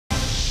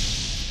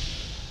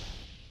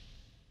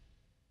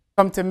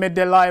Welcome to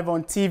Midday Live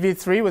on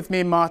TV3 with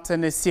me,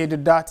 Martin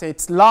Esiedudate.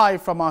 It's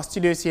live from our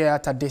studios here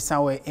at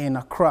Adesanwe in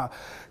Accra.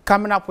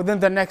 Coming up within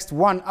the next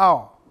 1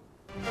 hour.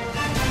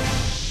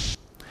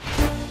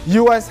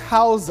 U.S.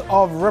 House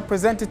of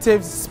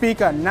Representatives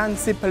Speaker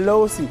Nancy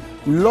Pelosi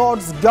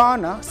lauds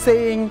Ghana,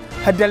 saying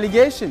her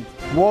delegation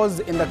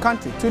was in the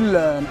country to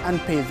learn and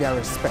pay their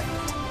respect.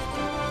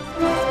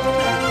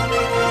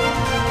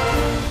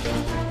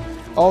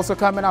 Also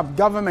coming up,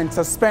 government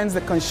suspends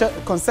the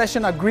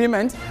concession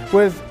agreement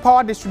with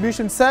Power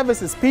Distribution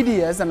Services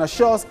 (PDS) and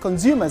assures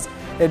consumers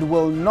it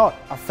will not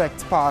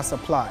affect power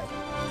supply.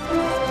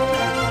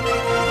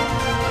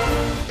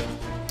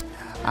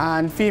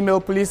 And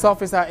female police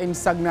officer in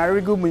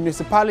Sagnarigu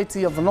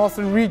municipality of the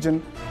Northern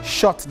Region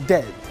shot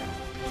dead.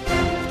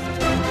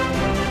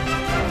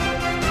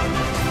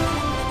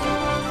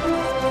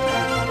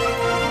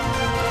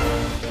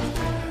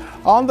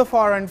 On the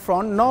foreign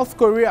front, North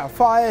Korea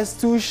fires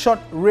 2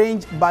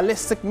 short-range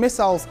ballistic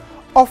missiles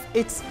off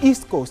its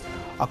east coast,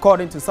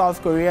 according to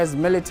South Korea's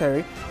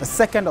military, the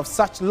second of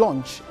such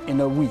launch in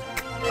a week.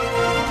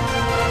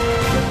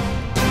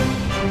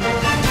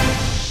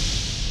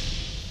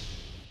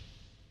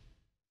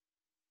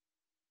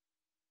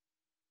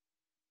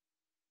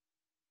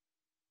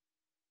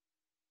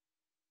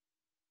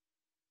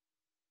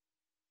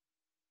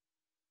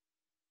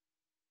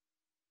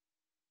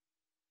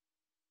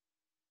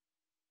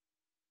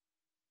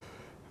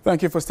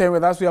 Thank you for staying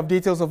with us. We have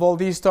details of all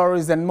these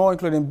stories and more,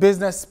 including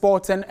business,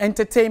 sports and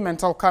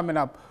entertainment, all coming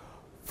up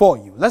for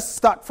you. Let's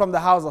start from the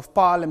House of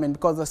Parliament,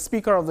 because the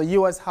Speaker of the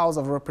U.S. House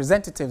of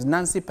Representatives,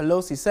 Nancy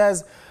Pelosi,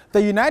 says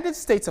the United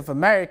States of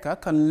America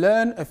can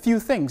learn a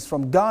few things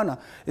from Ghana,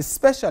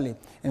 especially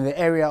in the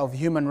area of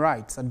human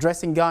rights.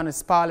 Addressing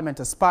Ghana's parliament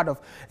as part of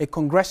a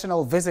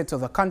congressional visit to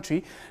the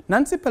country,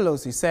 Nancy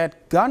Pelosi said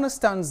Ghana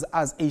stands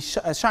as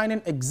a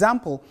shining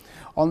example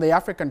on the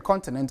African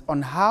continent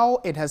on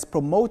how it has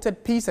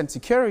promoted peace and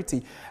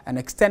security and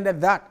extended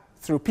that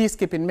through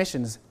peacekeeping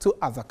missions to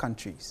other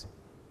countries.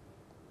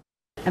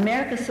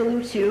 America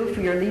salutes you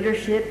for your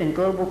leadership in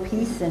global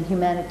peace and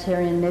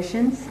humanitarian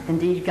missions.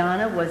 Indeed,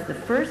 Ghana was the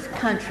first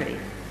country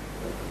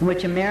in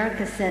which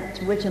America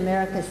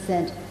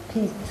sent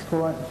Peace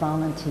Corps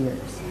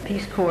volunteers.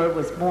 Peace Corps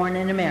was born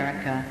in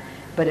America,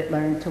 but it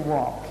learned to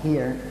walk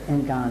here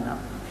in Ghana.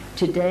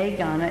 Today,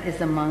 Ghana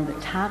is among the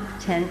top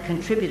 10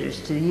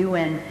 contributors to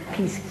UN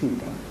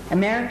peacekeeping.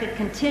 America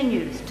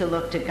continues to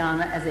look to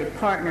Ghana as a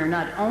partner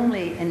not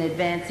only in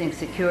advancing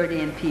security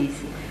and peace,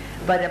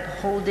 but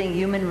upholding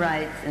human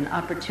rights and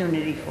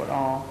opportunity for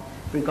all,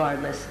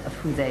 regardless of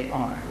who they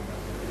are.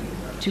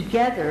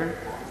 Together,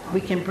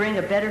 we can bring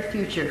a better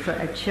future for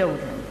our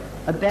children,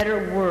 a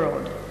better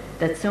world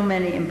that so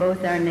many in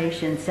both our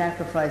nations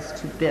sacrificed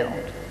to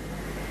build.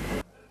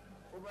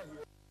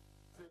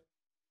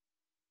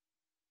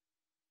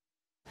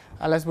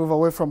 Let's move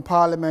away from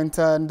Parliament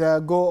and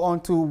go on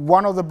to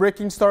one of the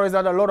breaking stories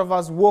that a lot of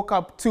us woke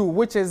up to,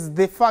 which is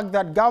the fact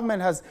that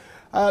government has,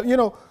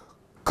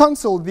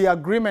 cancelled the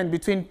agreement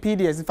between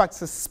PDS, in fact,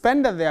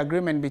 suspended the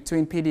agreement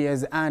between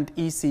PDS and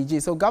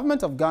ECG. So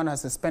government of Ghana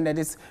has suspended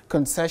its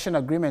concession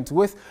agreement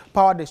with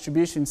Power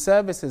Distribution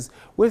Services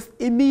with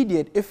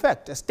immediate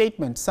effect. A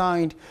statement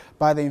signed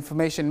by the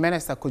Information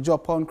Minister,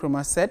 Kojo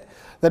Nkrumah, said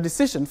the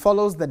decision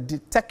follows the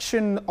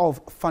detection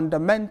of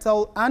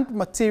fundamental and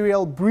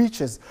material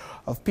breaches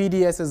of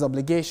PDS's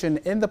obligation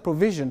in the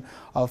provision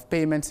of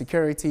payment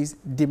securities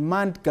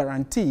demand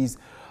guarantees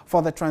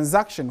for the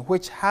transaction,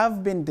 which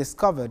have been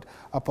discovered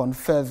upon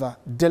further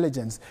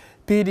diligence.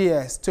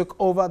 PDS took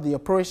over the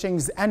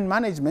operations and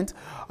management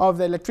of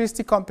the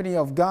Electricity Company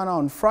of Ghana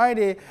on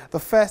Friday, the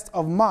 1st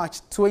of March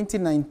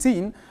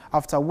 2019,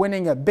 after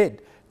winning a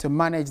bid to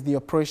manage the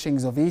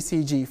operations of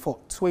ECG for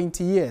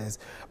 20 years.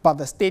 But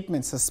the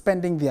statement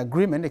suspending the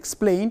agreement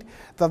explained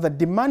that the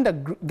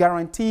demand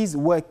guarantees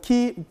were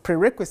key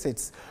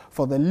prerequisites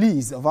for the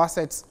lease of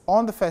assets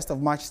on the 1st of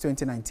March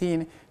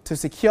 2019 to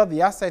secure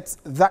the assets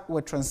that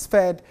were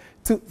transferred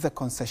to the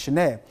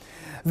concessionaire.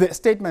 The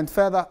statement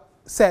further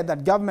said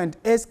that government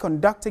is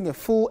conducting a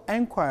full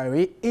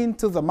inquiry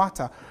into the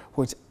matter,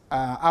 which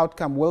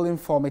outcome will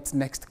inform its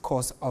next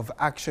course of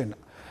action.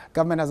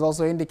 Government has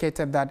also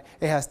indicated that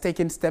it has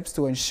taken steps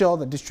to ensure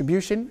the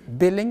distribution,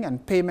 billing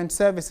and payment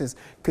services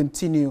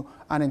continue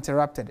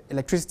uninterrupted.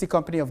 Electricity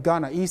Company of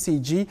Ghana,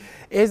 ECG,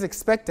 is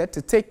expected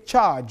to take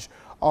charge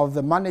of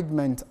the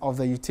management of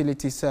the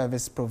utility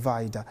service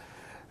provider.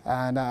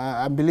 And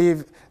I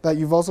believe that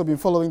you've also been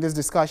following this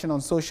discussion on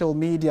social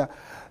media.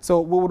 So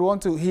we would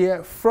want to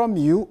hear from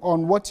you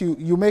on what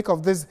you make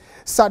of this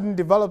sudden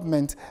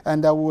development,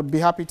 and we would be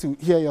happy to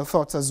hear your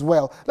thoughts as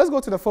well. Let's go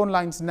to the phone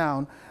lines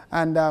now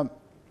and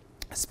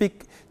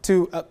speak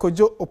to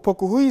Kojo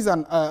Opoku, who is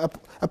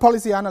a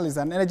policy analyst,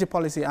 an energy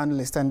policy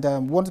analyst, and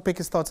want to pick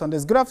his thoughts on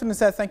this. Good afternoon,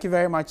 sir. Thank you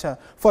very much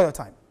for your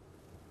time.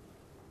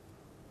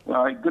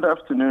 Good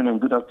afternoon, and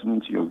good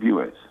afternoon to your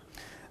viewers.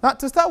 Now,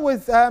 to start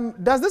with,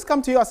 does this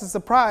come to you as a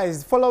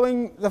surprise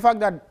following the fact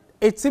that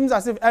it seems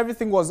as if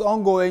everything was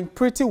ongoing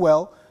pretty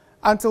well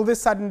until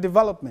this sudden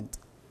development?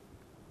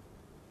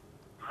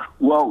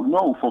 Well,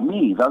 no, for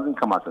me, it doesn't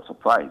come as a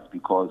surprise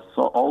because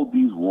all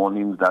these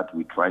warnings that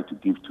we try to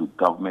give to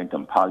government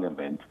and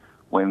parliament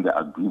when the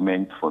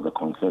agreement for the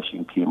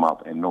concession came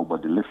up and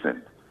nobody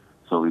listened.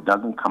 So it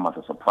doesn't come as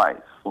a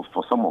surprise.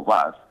 For some of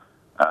us,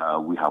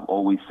 we have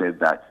always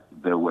said that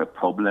there were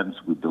problems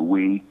with the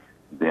way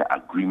the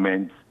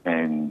agreement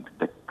and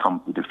the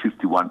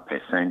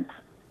 51%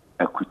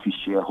 equity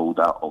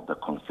shareholder of the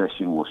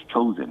concession was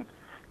chosen.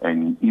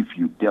 And if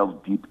you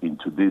delve deep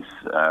into this,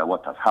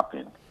 what has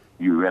happened,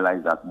 you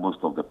realize that most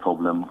of the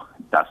problem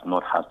does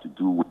not have to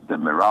do with the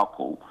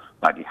miracle,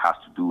 but it has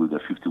to do with the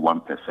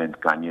 51%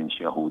 Ghanaian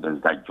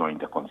shareholders that joined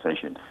the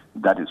concession.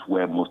 That is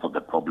where most of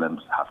the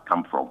problems have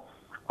come from.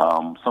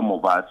 Some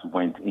of us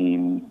went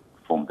in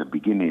from the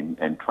beginning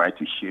and tried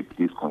to shape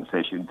this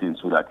concession thing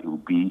so that it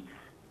would be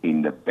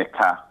in the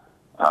better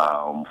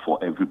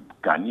for every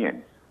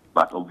Ghanaian.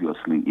 But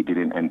obviously, it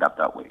didn't end up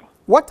that way.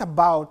 What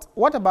about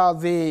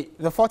the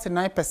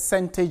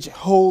 49%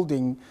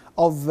 holding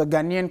of the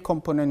Ghanaian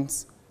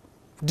components?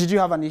 Did you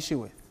have an issue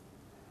with?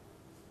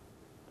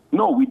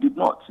 No, we did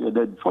not.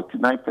 The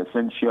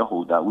 49%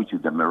 shareholder, which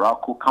is the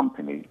Miracle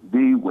Company,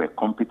 they were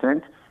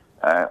competent.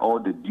 All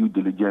the due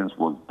diligence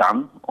was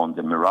done on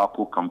the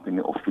Miracle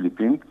Company of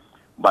Philippines,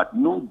 but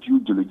no due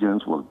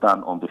diligence was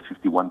done on the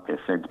 51%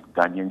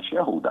 Ghanaian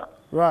shareholder.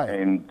 Right.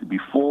 And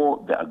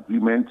before the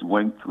agreement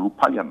went through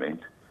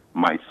Parliament,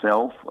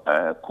 myself,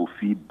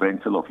 Kofi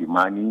Brentel of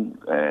Imani,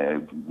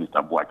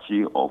 Mr.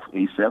 Boachi of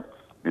ASEP,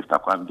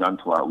 Mr. Kwame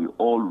Jantua, we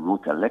all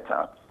wrote a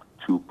letter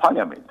to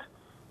Parliament.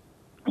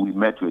 We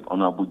met with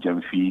Honorable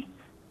Jemfi,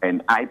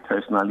 and I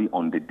personally,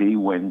 on the day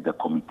when the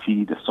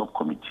committee, the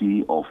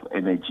subcommittee of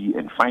Energy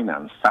and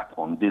Finance sat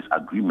on this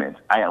agreement,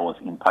 I was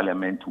in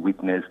Parliament to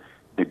witness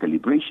the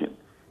deliberation.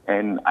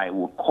 And I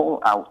will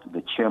call out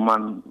the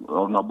chairman,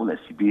 Honorable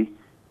Esibe,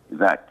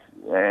 that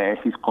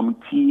his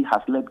committee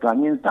has let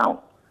Ghanaians down.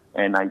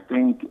 And I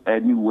think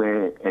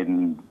anywhere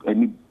and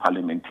any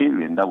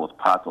parliamentarian that was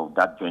part of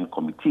that joint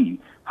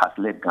committee has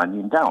let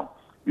Ghanaians down,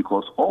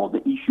 because all the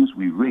issues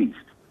we raised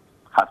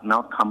have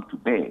now come to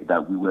bear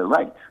that we were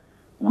right.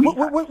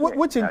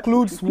 Which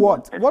includes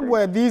what? What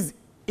were these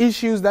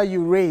issues that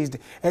you raised?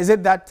 Is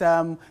it that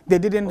they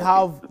didn't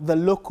have the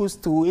locus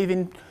to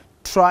even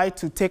try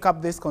to take up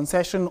this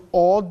concession,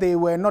 or they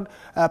were not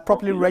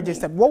properly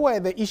registered? What were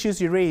the issues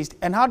you raised,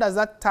 and how does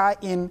that tie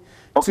in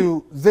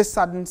to this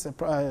sudden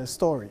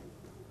story?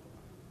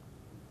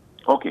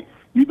 Okay.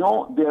 You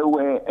know, there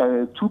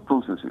were two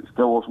processes.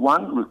 There was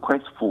one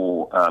request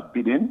for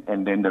bidding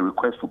and then the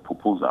request for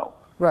proposal.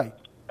 Right.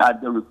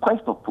 At the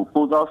request of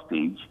proposal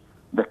stage,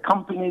 the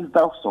companies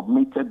that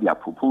submitted their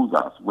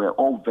proposals were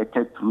all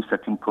vetted through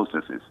certain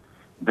processes.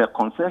 The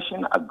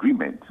concession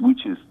agreement,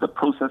 which is the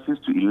processes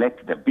to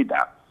elect the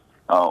bidder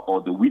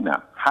or the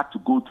winner, had to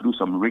go through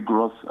some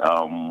rigorous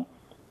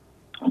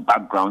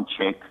background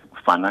check,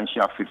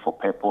 financial fit for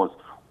purpose,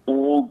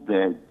 all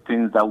the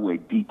things that were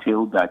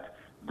detailed that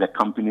the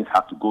companies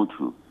have to go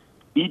through.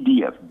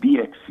 EDF,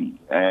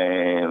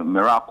 BXC,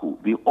 Miracle,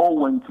 they all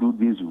went through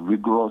this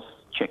rigorous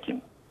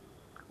checking.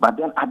 But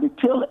then at the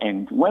tail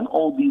end, when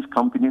all these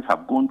companies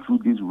have gone through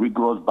this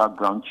rigorous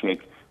background check,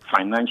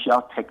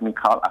 financial,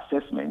 technical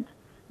assessment,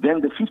 then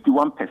the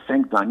 51%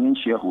 Ghanaian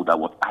shareholder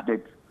was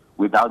added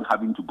without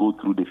having to go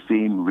through the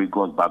same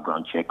rigorous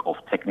background check of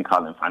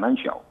technical and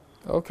financial.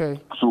 Okay.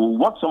 So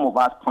what some of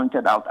us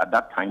pointed out at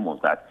that time was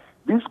that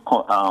this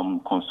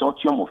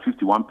consortium of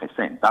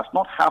 51% does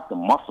not have the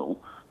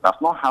muscle, does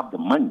not have the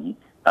money,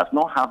 does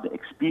not have the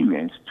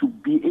experience to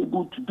be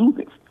able to do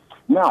this.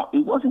 Now, it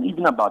wasn't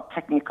even about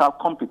technical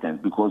competence,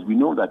 because we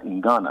know that in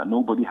Ghana,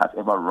 nobody has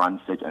ever run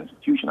such an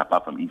institution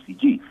apart from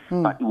ECG.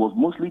 But it was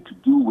mostly to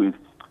do with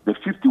the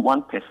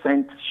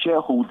 51%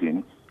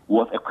 shareholding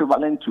was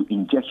equivalent to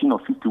injection of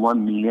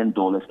 $51 million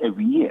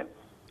every year.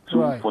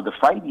 So for the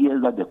 5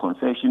 years that the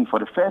concession, for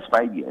the first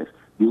 5 years,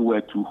 they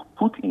were to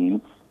put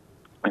in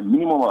a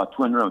minimum of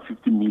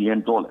 $250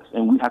 million.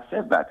 And we had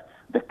said that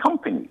the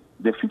company,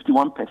 the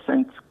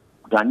 51%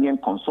 Ghanaian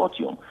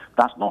consortium,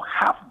 does not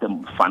have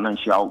the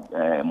financial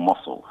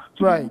muscle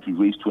to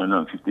raise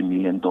 $250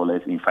 million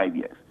in 5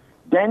 years.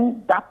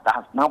 Then that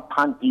has now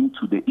panned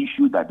into the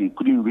issue that they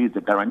couldn't raise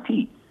the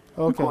guarantee.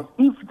 Because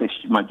if the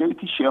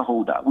majority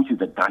shareholder, which is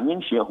the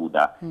Ghanaian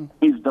shareholder,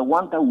 is the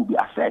one that will be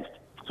assessed.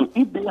 So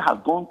if they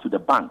have gone to the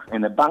banks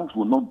and the banks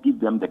will not give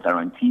them the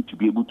guarantee to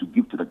be able to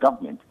give to the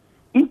government,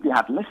 if they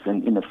had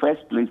listened in the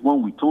first place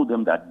when we told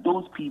them that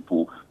those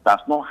people does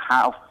not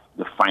have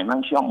the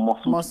financial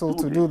muscle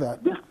to do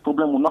that, this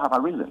problem will not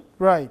have arisen.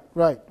 Right.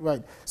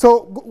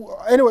 So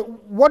anyway,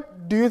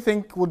 what do you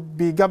think would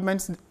be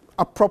government's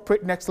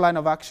appropriate next line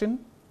of action?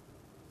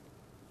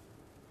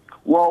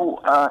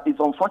 Well, it's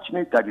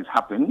unfortunate that it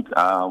happened.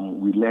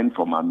 We learned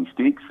from our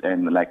mistakes,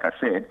 and like I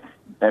said,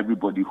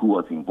 everybody who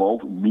was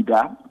involved,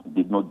 Midday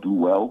did not do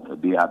well.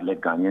 They had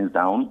let Ghanaians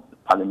down.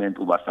 Parliament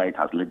oversight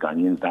has let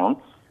Ghanaians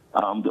down.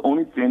 The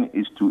only thing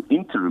is to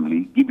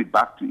interimly give it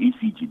back to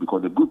ECG,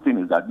 because the good thing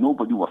is that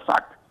nobody was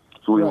sacked.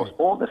 So it was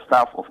all the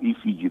staff of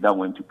ECG that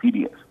went to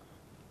PDS.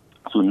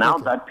 So now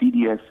that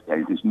PDS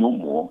is no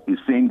more, is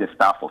saying the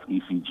staff of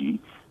ECG,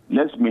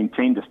 let's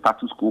maintain the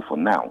status quo for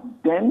now.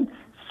 Then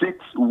sit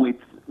with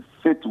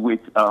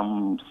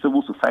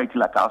civil society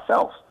like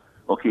ourselves.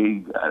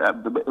 Okay,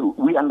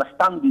 we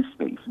understand this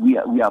space. We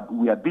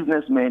are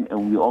businessmen,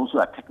 and we also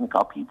are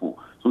technical people.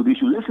 So they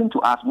should listen to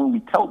us when we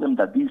tell them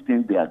that these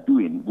things they are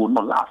doing will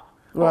not last.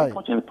 Right.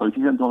 Unfortunately,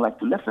 politicians don't like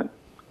to listen.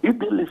 If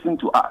they listen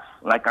to us,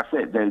 like I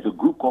said, there is a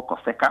group called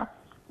COSECA.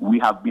 We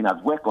have been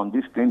at work on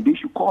this thing. They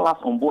should call us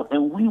on board,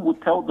 and we will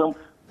tell them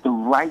the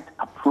right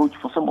approach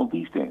for some of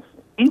these things.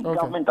 If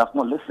government does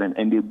not listen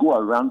and they go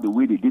around the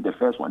way they did the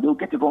first one, they'll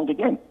get it wrong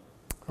again.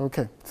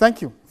 Okay,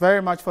 thank you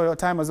very much for your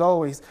time as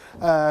always.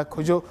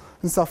 Kojo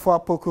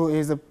Nsafua Poku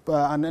is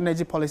an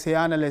energy policy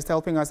analyst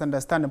helping us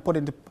understand and put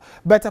into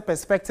better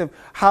perspective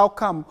how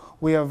come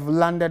we have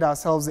landed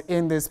ourselves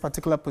in this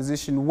particular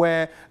position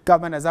where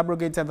government has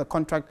abrogated the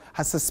contract,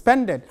 has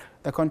suspended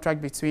the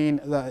contract between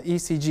the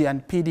ECG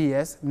and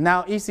PDS.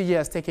 Now ECG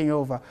is taking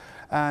over,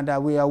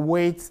 and we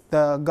await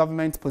the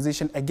government's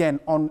position again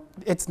on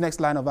its next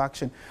line of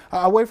action.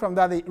 Away from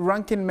that, the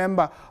ranking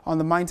member on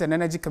the Mines and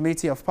Energy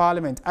Committee of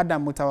Parliament,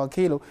 Adam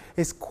Mutawakilo,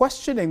 is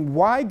questioning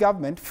why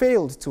government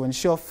failed to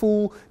ensure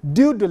full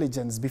due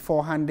diligence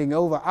before handing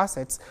over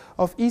assets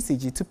of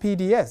ECG to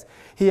PDS.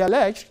 He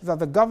alleged that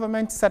the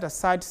government set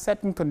aside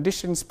certain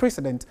conditions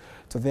precedent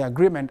to the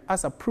agreement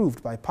as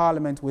approved by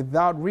Parliament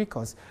without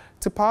recourse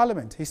to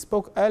Parliament. He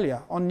spoke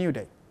earlier on New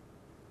Day.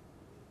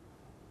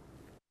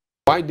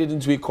 Why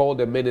didn't we call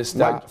the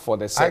minister for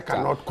the sector, I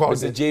cannot call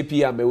Mr.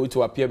 J.P. Amewu,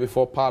 to appear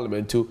before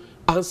Parliament to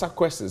answer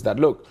questions that,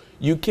 look,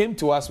 you came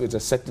to us with a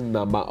certain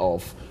number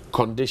of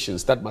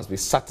conditions that must be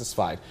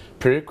satisfied,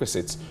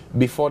 prerequisites,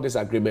 before this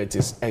agreement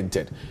is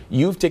entered.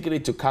 You've taken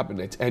it to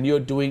Cabinet and you're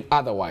doing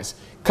otherwise.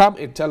 Come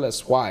and tell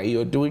us why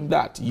you're doing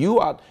that. You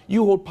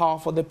hold power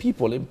for the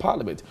people in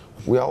Parliament.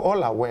 We are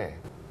all aware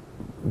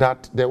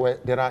that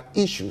there are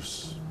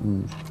issues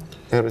in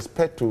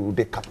respect to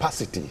the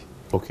capacity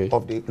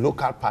of the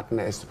local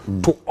partners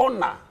to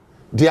honor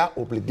their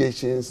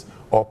obligations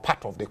or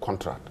part of the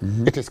contract.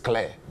 It is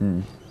clear.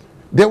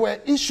 There were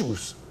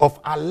issues of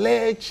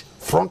alleged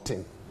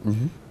fronting.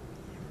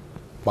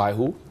 By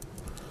who?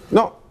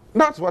 No,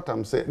 that's what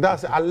I'm saying.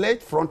 That's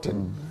alleged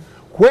fronting,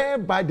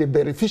 whereby the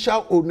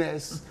beneficial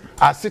owners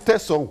are seated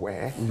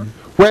somewhere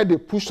where they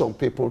push some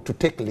people to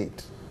take lead.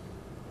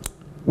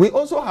 We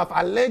also have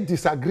alleged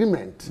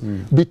disagreement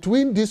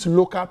between these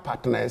local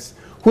partners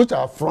which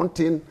are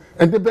fronting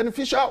and the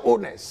beneficial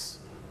owners.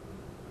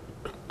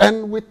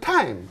 And with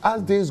time,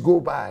 as days go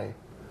by,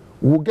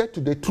 we'll get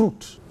to the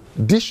truth.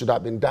 This should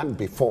have been done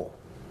before.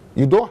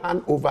 You don't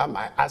hand over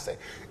my asset.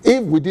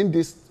 If within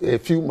these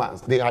few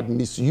months they had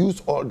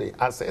misused all the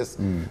assets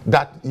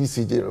that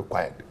ECG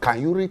required,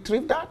 can you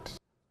retrieve that?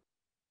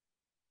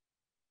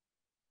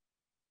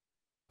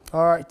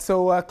 All right,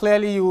 so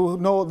clearly you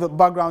know the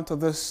background to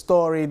this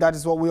story. That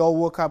is what we all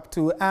woke up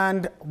to.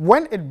 And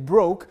when it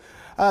broke,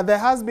 there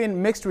has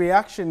been mixed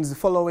reactions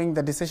following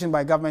the decision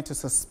by government to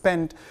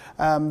suspend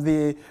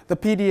the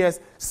PDS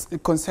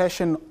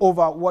concession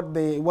over what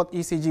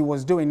ECG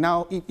was doing.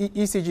 Now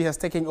ECG has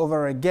taken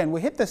over again. We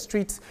hit the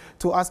streets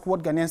to ask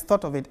what Ghanaians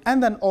thought of it,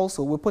 and then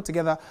also we put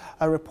together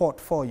a report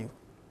for you.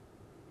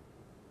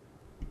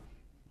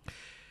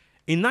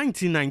 In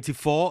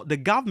 1994, the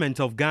government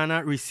of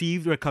Ghana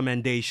received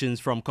recommendations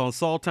from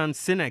consultant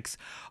Sinex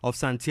of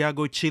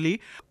Santiago, Chile,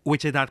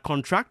 which it had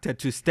contracted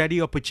to study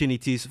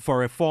opportunities for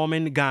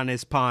reforming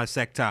Ghana's power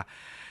sector.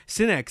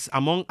 Sinex,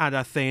 among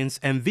other things,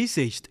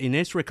 envisaged in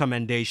its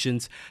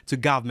recommendations to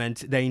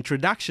government the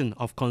introduction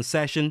of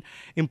concession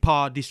in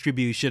power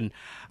distribution.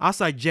 As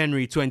of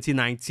January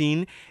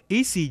 2019,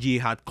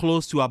 ECG had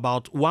close to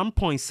about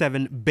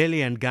 1.7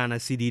 billion Ghana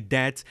cedi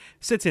debt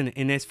sitting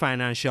in its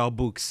financial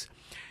books.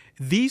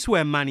 These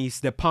were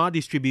monies the power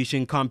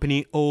distribution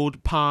company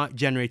owed power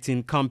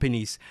generating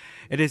companies.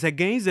 It is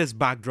against this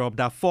backdrop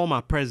that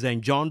former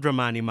President John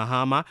Dramani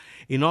Mahama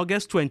in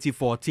August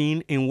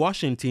 2014 in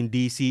Washington,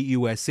 D.C.,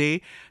 USA,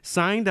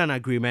 signed an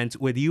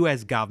agreement with the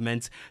U.S.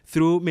 government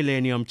through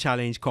Millennium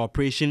Challenge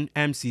Corporation,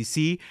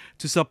 MCC,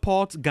 to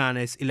support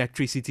Ghana's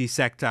electricity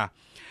sector.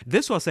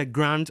 This was a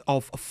grant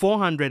of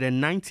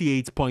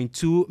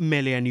 $498.2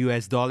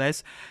 million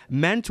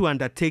meant to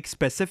undertake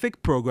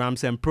specific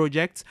programs and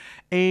projects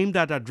aimed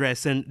at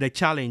addressing the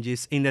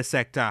challenges in the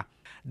sector.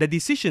 The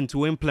decision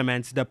to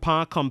implement the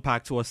Power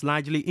Compact was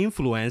largely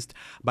influenced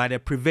by the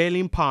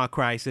prevailing power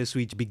crisis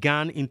which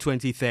began in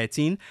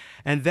 2013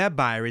 and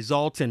thereby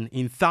resulting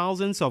in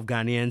thousands of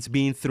Ghanaians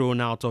being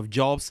thrown out of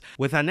jobs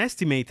with an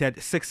estimated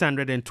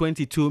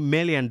 $622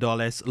 million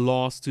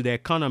loss to the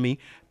economy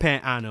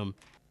per annum.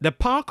 The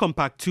Power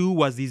Compact 2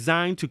 was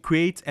designed to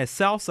create a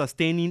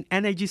self-sustaining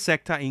energy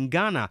sector in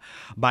Ghana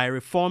by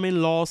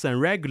reforming laws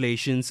and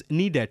regulations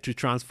needed to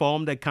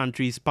transform the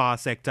country's power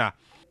sector.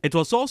 It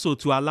was also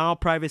to allow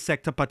private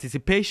sector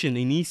participation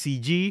in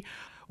ECG,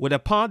 with the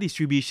Power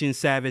Distribution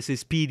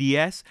Services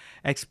PDS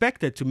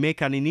expected to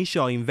make an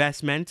initial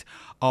investment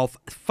of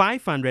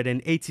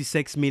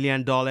 $586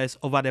 million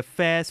over the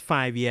first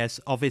 5 years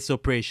of its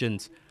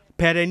operations.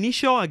 Per the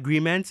initial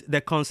agreement,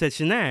 the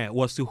concessionaire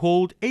was to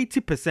hold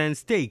 80%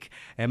 stake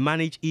and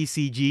manage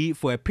ECG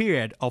for a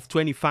period of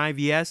 25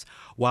 years,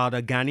 while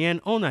the Ghanaian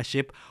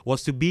ownership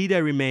was to be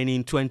the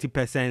remaining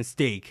 20%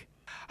 stake.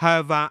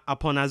 However,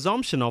 upon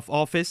assumption of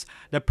office,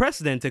 the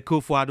President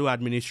Akufo-Addo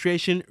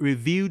administration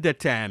reviewed the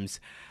terms.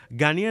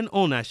 Ghanaian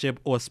ownership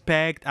was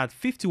pegged at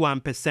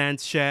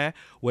 51% share,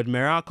 with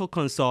Miracle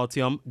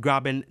Consortium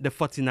grabbing the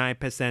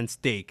 49%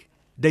 stake.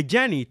 The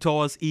journey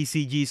towards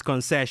ECG's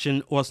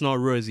concession was not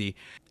rosy.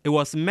 It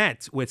was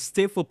met with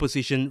stiff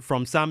opposition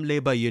from some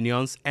labor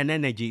unions and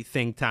energy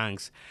think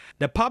tanks.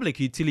 The Public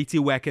Utility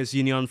Workers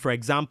Union, for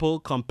example,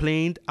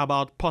 complained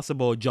about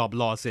possible job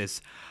losses.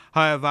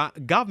 However,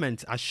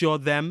 government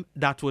assured them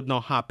that would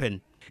not happen.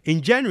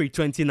 In January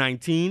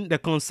 2019, the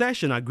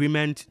concession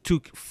agreement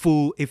took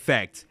full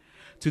effect.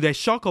 To the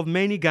shock of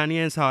many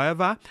Ghanaians,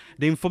 however,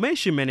 the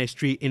Information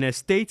Ministry, in a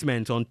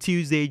statement on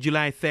Tuesday,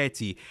 July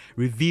 30,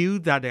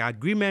 revealed that the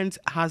agreement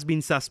has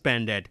been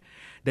suspended.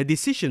 The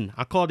decision,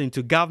 according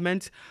to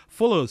government,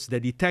 follows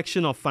the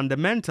detection of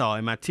fundamental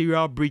and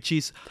material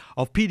breaches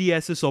of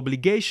PDS's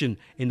obligation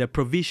in the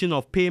provision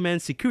of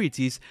payment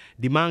securities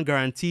demand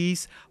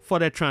guarantees for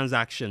the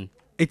transaction.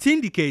 It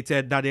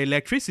indicated that the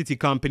Electricity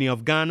Company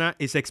of Ghana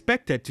is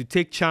expected to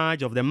take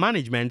charge of the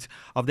management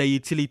of the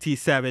utility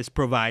service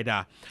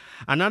provider.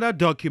 Another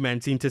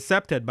document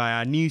intercepted by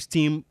our news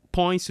team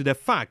points to the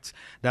fact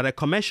that a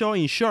commercial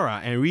insurer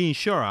and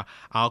reinsurer,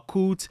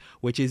 Alcoot,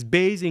 which is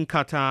based in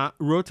Qatar,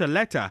 wrote a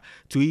letter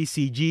to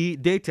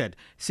ECG dated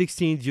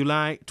 16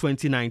 July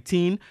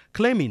 2019,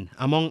 claiming,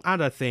 among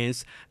other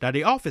things, that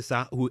the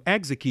officer who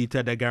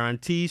executed the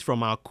guarantees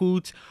from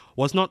Alcoot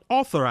was not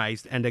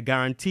authorized and the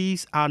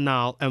guarantees are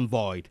null and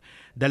void.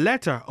 The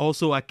letter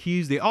also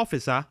accused the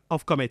officer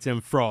of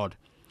committing fraud.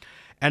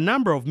 A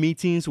number of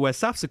meetings were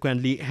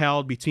subsequently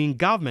held between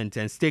government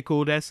and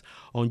stakeholders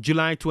on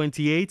July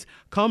 28,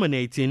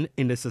 culminating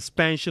in the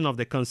suspension of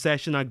the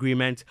concession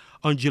agreement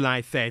on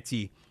July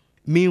 30.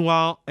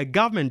 Meanwhile, a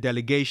government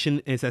delegation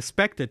is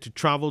expected to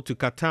travel to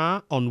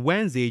Qatar on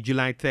Wednesday,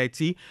 July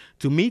 30,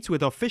 to meet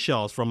with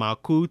officials from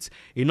Alcoot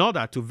in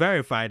order to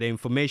verify the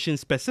information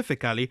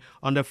specifically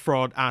on the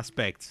fraud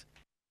aspects.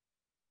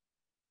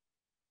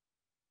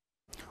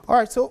 All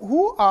right, so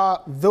who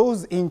are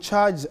those in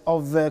charge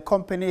of the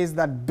companies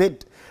that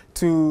bid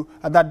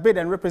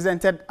and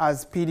represented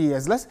as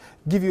PDS? Let's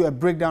give you a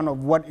breakdown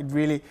of what it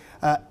really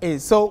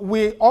is. So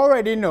we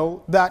already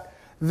know that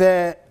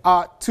there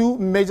are two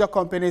major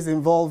companies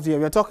involved here.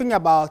 We're talking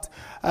about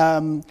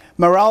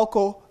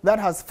Meralco, that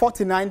has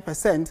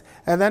 49%,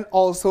 and then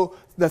also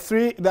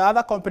the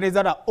other companies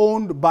that are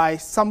owned by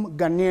some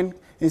Ghanaian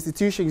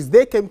institutions.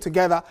 They came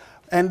together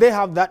and they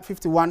have that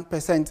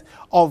 51%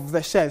 of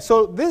the shares.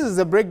 So this is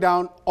a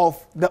breakdown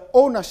of the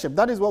ownership.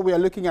 That is what we are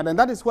looking at, and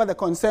that is where the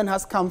concern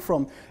has come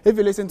from, if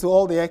you listen to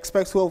all the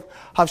experts who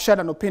have shared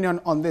an opinion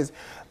on this.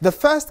 The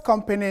first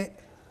company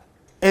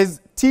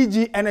is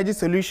TG Energy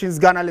Solutions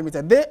Ghana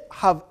Limited. They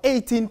have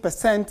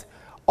 18%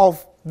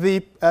 of the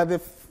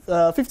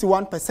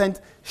 51%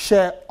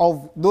 share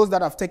of those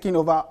that have taken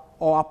over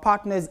or are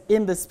partners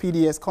in this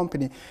PDS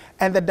company.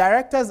 And the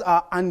directors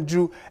are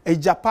Andrew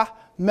Ejapa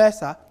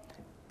Mercer.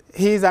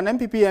 He is an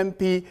MPP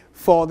MP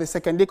for the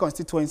Secondary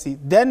constituency.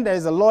 Then there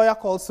is a lawyer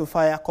called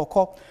Sophia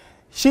Koko.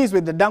 She's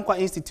with the Dankwa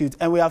Institute.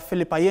 And we have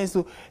Philip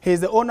Ayensu. He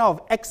is the owner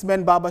of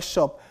X-Men Barber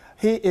Shop.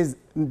 He is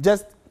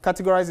just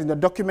categorized in the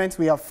document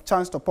we have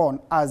chanced upon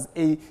as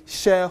a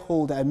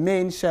shareholder, a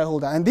main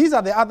shareholder. And these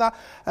are the other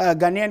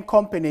Ghanaian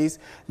companies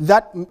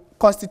that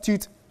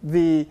constitute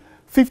the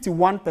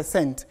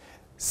 51%.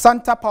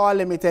 Santa Power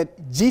Limited,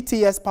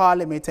 GTS Power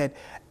Limited,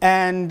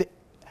 and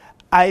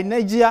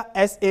Energia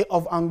SA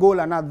of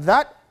Angola. Now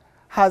that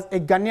has a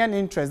Ghanaian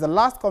interest. The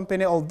last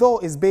company, although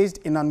is based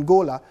in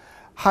Angola,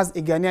 has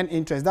a Ghanaian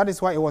interest. That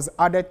is why it was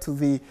added to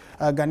the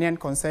Ghanaian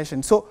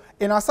concession. So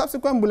in our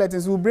subsequent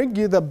bulletins, we'll bring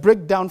you the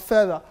breakdown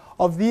further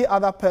of the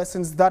other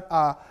persons that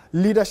are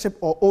leadership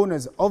or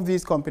owners of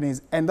these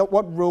companies and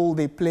what role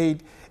they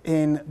played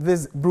in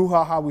this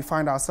brouhaha we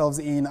find ourselves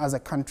in as a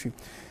country.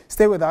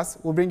 Stay with us.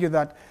 We'll bring you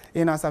that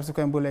in our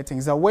subsequent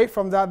bulletins. Away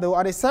from that, though,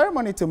 at a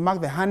ceremony to mark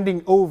the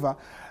handing over,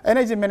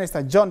 Energy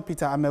Minister John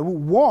Peter Amewu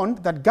warned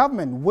that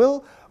government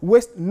will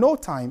waste no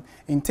time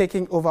in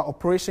taking over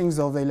operations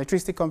of the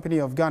Electricity Company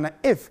of Ghana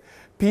if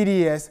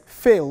PDS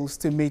fails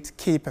to meet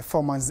key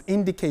performance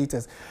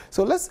indicators.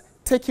 So let's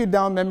take you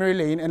down memory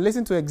lane and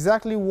listen to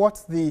exactly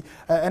what the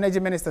Energy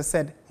Minister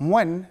said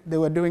when they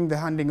were doing the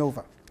handing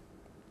over.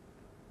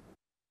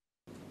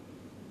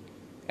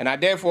 And I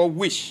therefore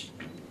wish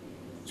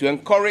to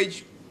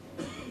encourage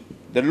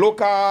the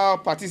local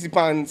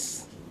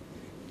participants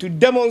to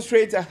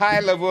demonstrate a high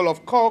level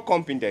of core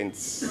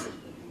competence.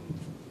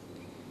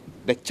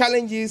 The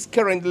challenges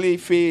currently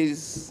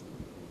faced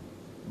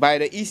by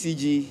the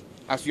ECG,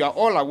 as you are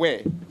all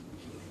aware,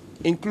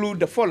 include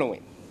the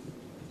following: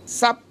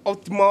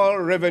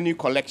 suboptimal revenue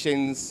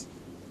collections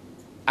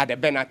at the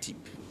burner tip,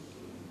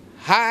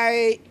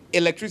 high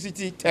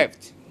electricity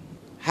theft,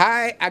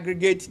 high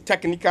aggregate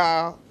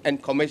technical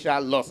and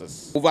commercial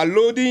losses,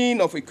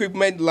 overloading of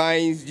equipment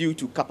lines due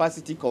to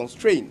capacity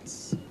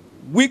constraints,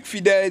 weak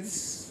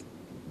feeders,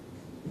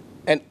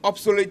 and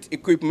obsolete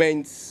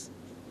equipment,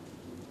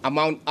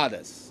 among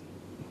others.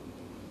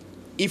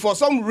 If for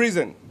some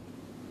reason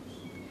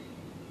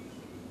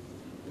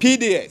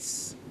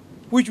PDS,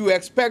 which we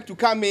expect to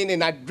come in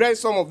and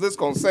address some of this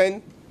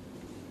concern,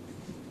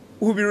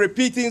 will be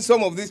repeating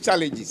some of these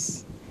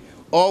challenges,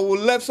 or will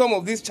leave some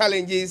of these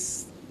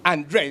challenges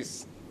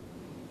undressed,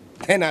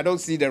 then I don't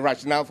see the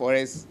rationale for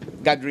us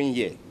gathering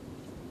here.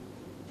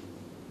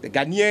 The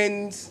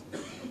Ghanaians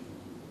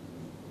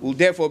will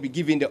therefore be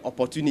given the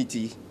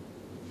opportunity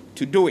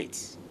to do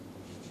it.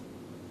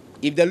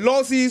 If the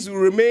losses will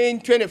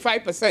remain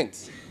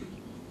 25%,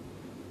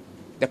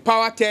 the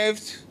power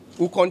theft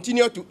will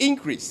continue to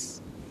increase.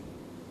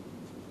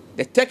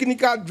 The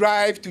technical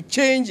drive to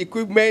change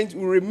equipment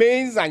will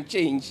remain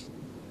unchanged.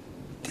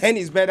 Then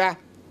it's better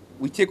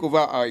we take over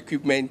our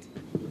equipment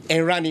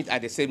and run it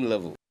at the same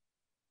level.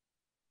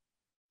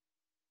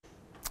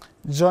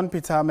 John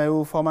Peter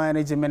Amewu, former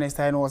energy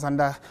minister, and was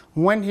under,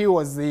 when he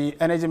was the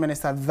energy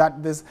minister,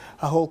 that this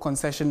whole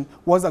concession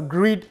was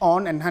agreed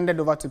on and handed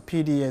over to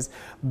PDS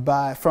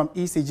from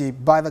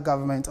ECG by the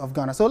government of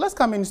Ghana. So let's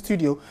come in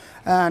studio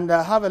and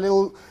have a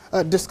little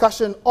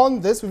discussion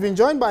on this. We've been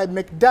joined by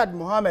Midday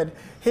Mohammed.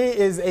 He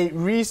is a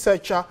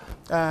researcher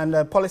and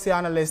a policy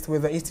analyst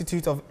with the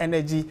Institute of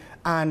Energy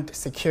and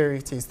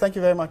Securities. Thank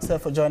you very much, sir,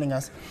 for joining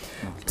us.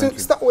 To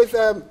start with,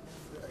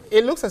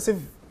 it looks as if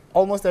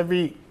almost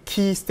every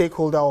key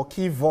stakeholder or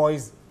key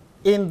voice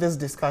in this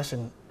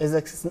discussion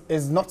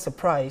is not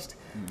surprised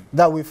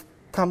that we've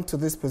come to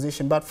this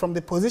position. But from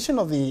the position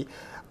of the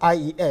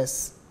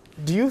IES,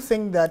 do you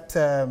think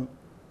that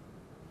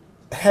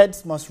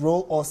heads must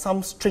roll or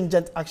some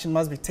stringent action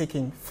must be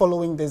taken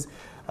following this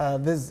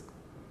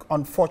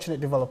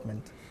unfortunate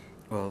development?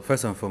 Well,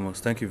 first and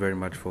foremost, thank you very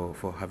much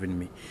for having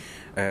me.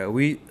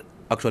 We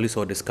actually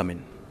saw this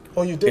coming.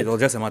 Oh, you did? It was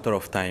just a matter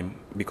of time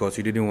because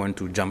you didn't want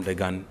to jump the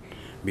gun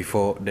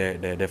before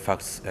the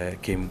facts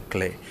came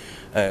clear.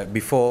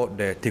 Before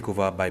the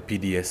takeover by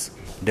PDS,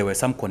 there were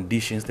some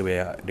conditions they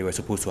were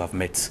supposed to have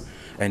met,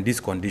 and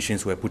these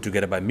conditions were put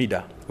together by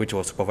Midday, which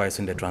was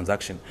supervising the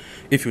transaction.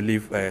 If you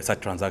leave such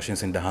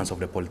transactions in the hands of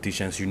the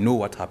politicians, you know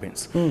what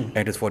happens. And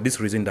it's for this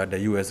reason that the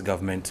US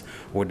government,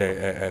 with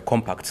the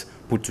compact,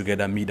 put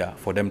together Midday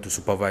for them to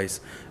supervise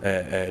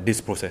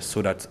this process,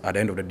 so that at the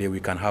end of the day we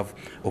can have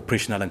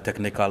operational and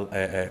technical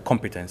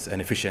competence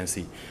and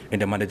efficiency in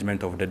the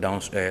management of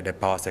the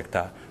power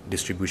sector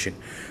distribution.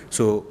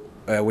 So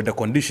with the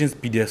conditions,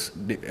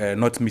 PDS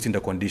not meeting the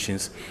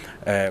conditions,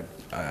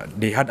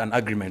 they had an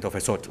agreement of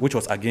a sort, which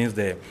was against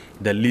the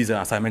lease and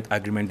assignment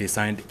agreement they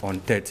signed on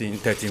 13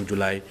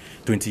 July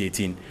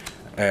 2018.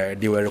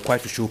 They were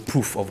required to show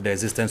proof of the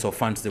existence of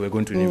funds they were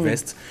going to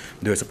invest.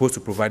 They were supposed to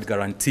provide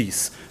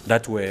guarantees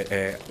that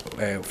were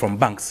from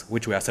banks,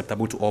 which were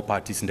acceptable to all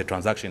parties in the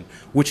transaction,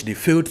 which they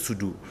failed to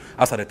do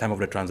as at the time of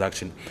the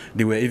transaction.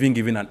 They were even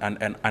given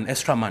an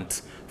extra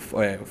month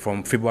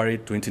from February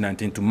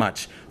 2019 to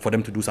March for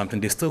them to do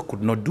something. They still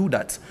could not do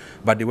that,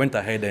 but they went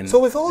ahead and... So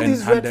with all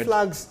these red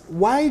flags,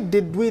 why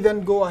did we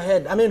then go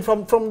ahead? I mean,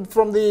 from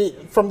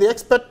the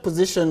expert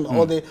position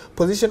or the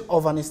position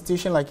of an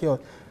institution like yours,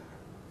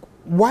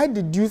 why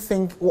did you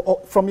think,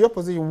 from your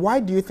position, why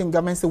do you think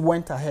government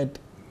went ahead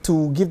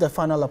to give the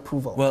final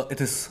approval? Well,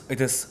 it is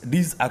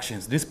these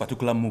actions, these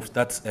particular moves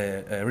that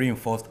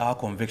reinforced our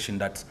conviction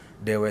that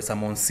there were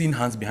some unseen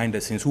hands behind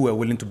the scenes who were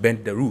willing to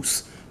bend the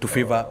rules to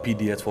favor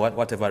PDS for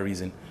whatever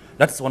reason.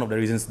 That's one of the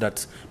reasons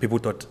that people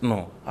thought,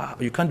 no,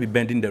 you can't be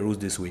bending the rules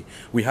this way.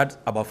 We had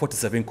about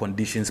 47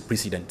 conditions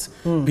precedent.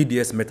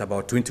 PDS met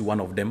about 21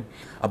 of them,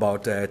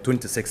 about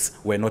 26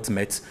 were not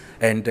met,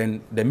 and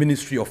then the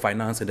Ministry of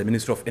Finance and the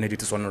Ministry of Energy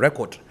is on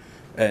record,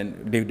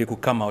 and they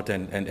could come out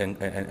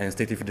and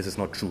state if this is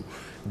not true.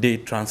 They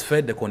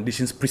transferred the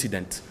conditions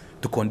precedent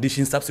to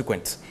conditions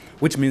subsequent,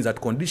 which means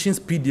that conditions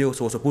PDS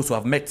was supposed to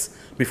have met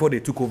before they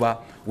took over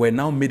were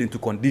now made into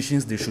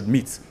conditions they should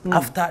meet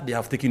after they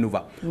have taken over,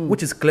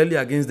 which is clearly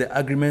against the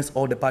agreements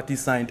all the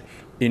parties signed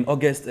in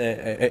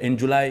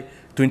July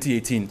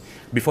 2018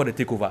 before the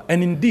takeover.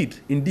 And indeed,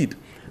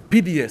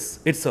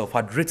 PDS itself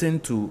had written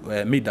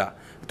to Midday,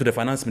 to the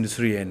Finance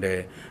Ministry and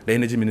the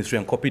Energy Ministry,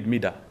 and copied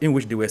Midday, in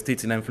which they were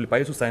stating, and Philip, I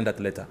used to sign that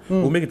letter.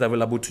 We'll make it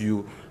available to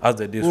you as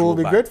the days roll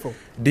by. We'll be grateful.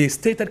 They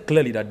stated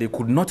clearly that they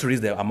could not raise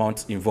the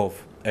amount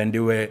involved, and they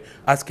were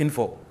asking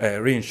for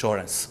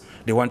reinsurance.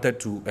 They wanted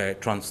to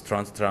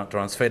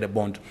transfer the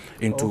bond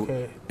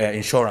into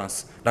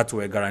insurance that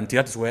were guaranteed.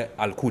 That is where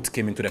Al-Qut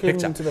came into the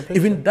picture.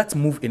 Even that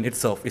move in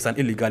itself is an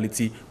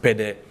illegality per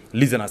the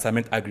lease and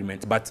assignment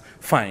agreement, but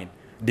fine.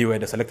 They were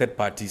the selected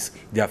parties.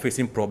 They are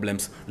facing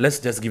problems. Let's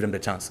just give them the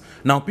chance.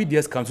 Now,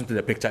 PDS comes into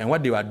the picture, and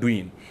what they were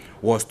doing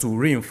was to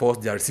reinforce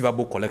their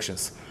receivable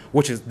collections,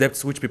 which is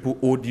debts which people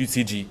owed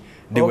UCG.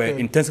 They were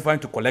intensifying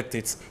to collect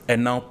it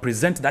and now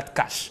present that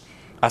cash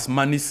as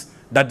monies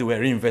that they were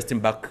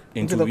reinvesting back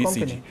into the ECG,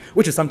 company,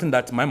 which is something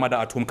that my mother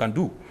at home can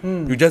do.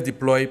 You just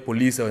deploy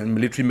police and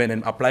military men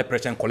and apply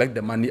pressure and collect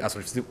the money as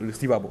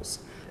receivables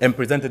and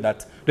present it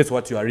that this is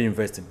what you are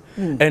reinvesting.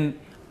 And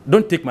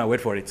don't take my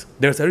word for it.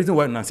 There's a reason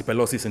why Nancy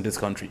Pelosi is in this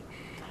country.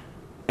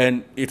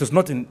 And it was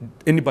not in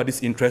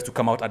anybody's interest to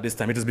come out at this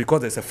time. It is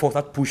because there's a force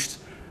that pushed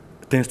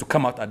things to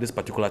come out at this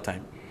particular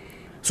time.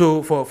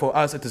 So for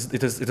us,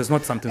 it is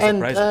not something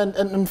surprising.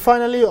 And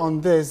finally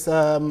on this,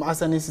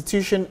 as an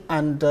institution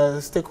and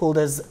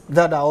stakeholders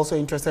that are also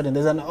interested in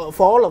this, and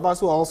for all of us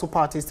who are also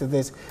parties to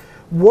this,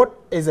 what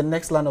is the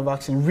next line of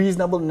action,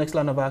 reasonable next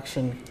line of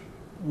action?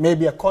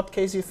 Maybe a court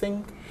case, you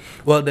think?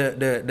 Well,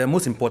 the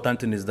most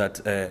important thing is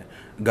that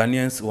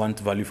Ghanaians want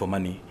value for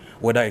money,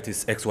 whether it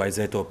is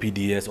XYZ or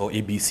PDS or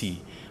ABC.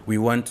 We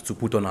want to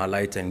put on our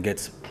light and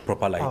get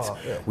proper light.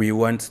 We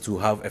want to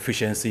have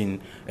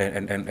efficiency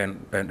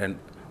and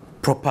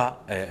proper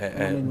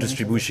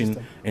distribution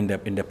in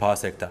the power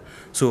sector.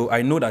 So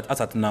I know that as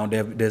at now,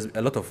 there's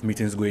a lot of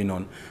meetings going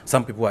on.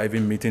 Some people are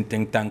even meeting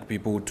think tank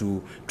people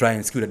to try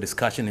and skew the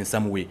discussion in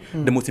some way.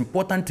 The most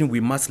important thing we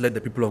must let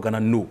the people of Ghana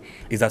know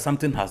is that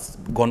something has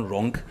gone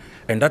wrong,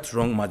 and that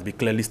wrong must be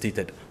clearly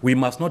stated. We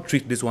must not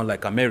treat this one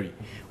like a Mary,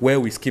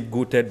 where we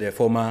scapegoated the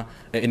former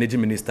energy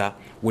minister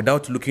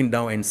without looking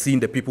down and seeing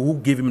the people who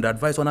gave him the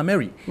advice on a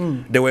Mary.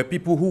 There were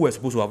people who were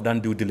supposed to have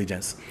done due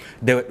diligence.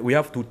 We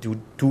have two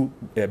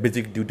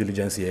basic due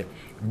diligence here.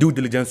 Due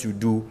diligence you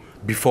do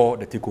before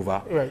the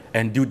takeover,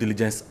 and due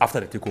diligence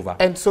after the takeover.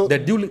 And so the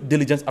due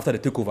diligence after the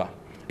takeover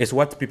is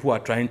what people are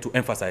trying to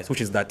emphasize,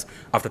 which is that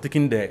after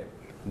taking the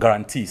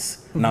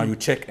guarantees, now you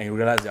check and you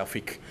realize they are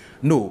fake.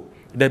 No,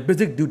 the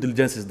basic due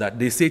diligence is that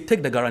they say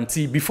take the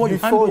guarantee before you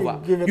hand over.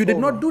 You did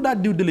not do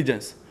that due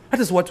diligence. That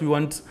is what we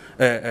want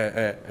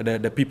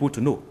the people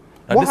to know.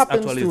 What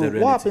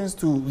happens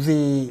to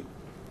the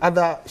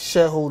other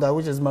shareholder,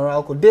 which is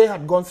Morocco? They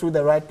had gone through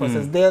the right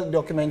process. They're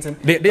documenting.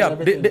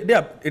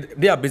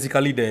 They are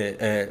basically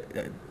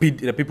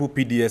the people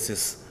PDS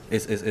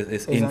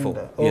is in for.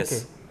 Okay.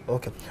 Yes.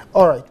 Okay.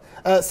 All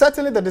right.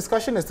 Certainly the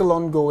discussion is still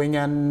ongoing,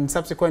 and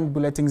subsequent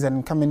bulletins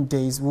and coming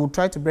days we'll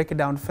try to break it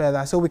down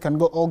further so we can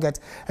all get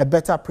a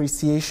better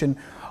appreciation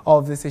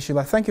of this issue.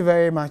 But thank you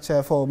very much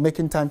for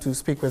making time to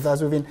speak with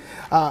us. We've been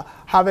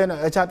having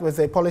a chat with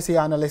a policy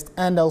analyst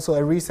and also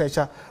a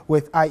researcher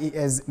with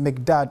IES,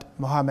 Midday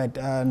Mohammed,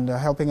 and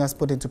helping us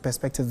put into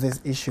perspective this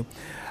issue.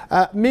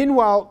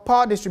 Meanwhile,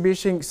 Power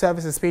Distribution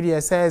Services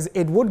PDS says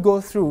it would go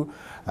through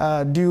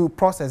due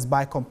process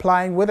by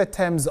complying with the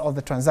terms of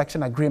the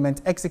transaction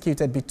agreement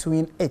executed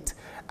between it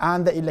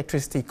and the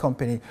Electricity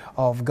Company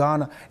of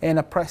Ghana. In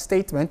a press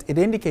statement, it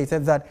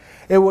indicated that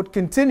it would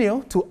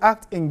continue to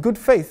act in good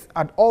faith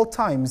at all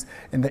times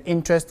in the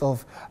interest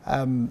of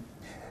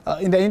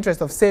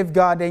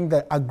safeguarding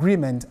the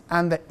agreement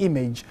and the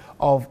image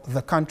of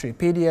the country.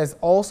 PDS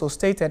also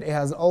stated it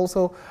has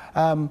also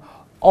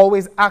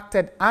always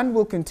acted and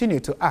will continue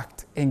to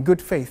act in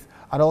good faith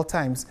at all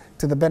times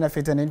to the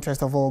benefit and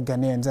interest of all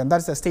Ghanaians. And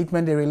that's a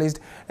statement they released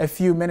a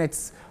few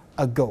minutes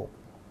ago.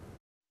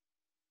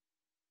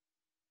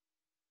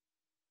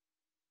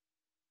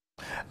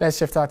 Let's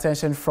shift our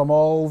attention from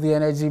all the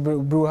energy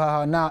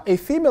brouhaha. Now, a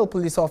female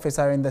police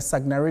officer in the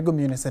Sagnarigo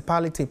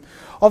municipality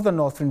of the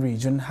northern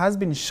region has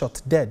been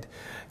shot dead.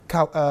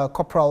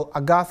 Corporal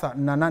Agatha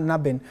Nana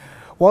Nabin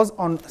was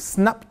on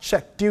snap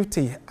check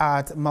duty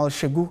at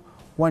Malshegu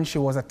when she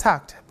was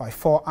attacked by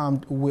 4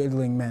 armed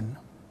wielding men.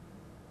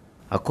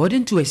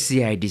 According to a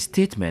CID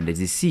statement, the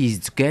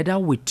deceased, together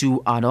with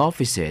 2 other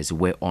officers,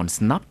 were on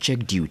snap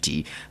check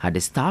duty at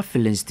the Star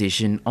Filling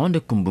Station on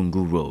the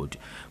Kumbungu Road.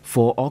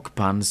 4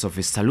 occupants of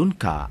a saloon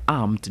car,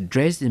 armed,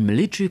 dressed in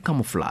military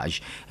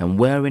camouflage and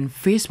wearing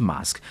face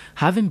masks,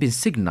 having been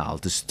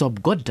signaled to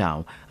stop, got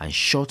down and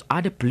shot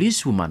at the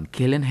policewoman,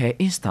 killing her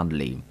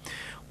instantly.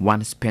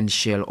 1 spent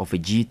shell of a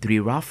G3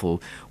 rifle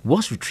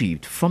was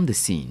retrieved from the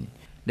scene.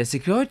 The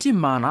security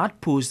man at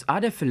post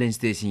at the filling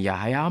station,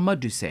 Yahaya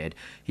Amadou, said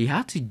he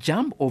had to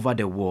jump over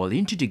the wall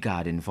into the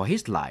garden for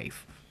his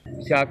life.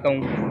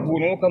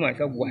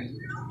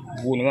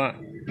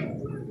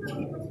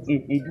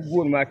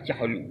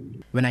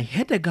 When I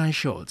heard the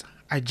gunshot,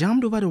 I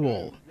jumped over the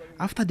wall.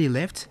 After they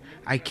left,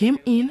 I came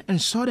in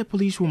and saw the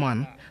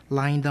policewoman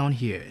lying down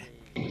here.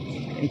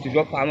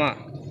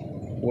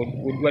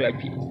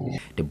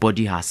 The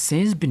body has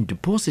since been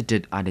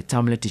deposited at the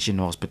Tamale Teaching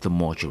Hospital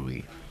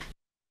mortuary.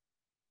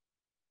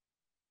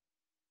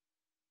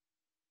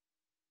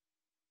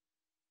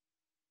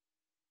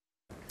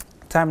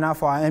 Time now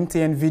for our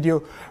MTN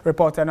video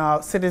report, and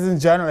our citizen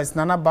journalist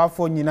Nana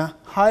Bafo Nina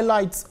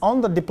highlights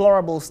on the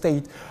deplorable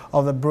state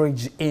of the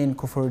bridge in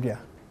Koforidua.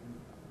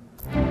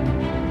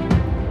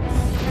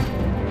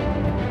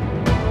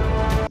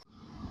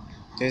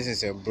 This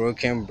is a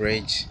broken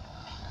bridge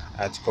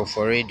at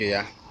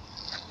Koforidua,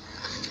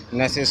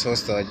 Nurses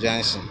Hostel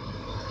Junction.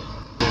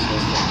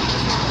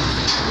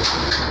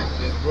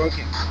 It's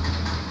broken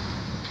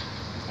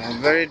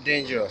and very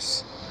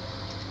dangerous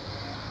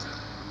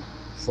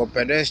for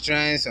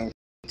pedestrians and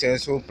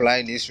commuters who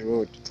ply this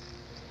road.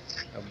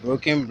 A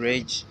broken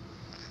bridge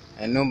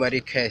and nobody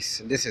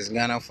cares. This is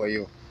Ghana for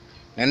you.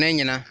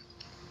 Nananyina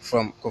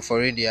from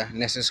Koforidia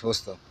Nurses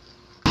Hostel.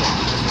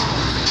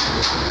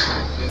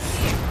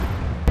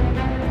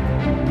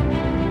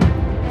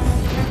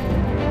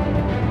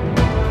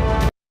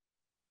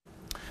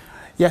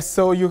 Yes,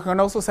 so you can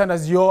also send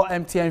us your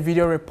MTN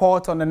video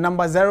report on the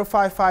number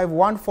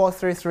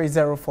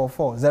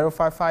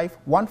 055-1433-044.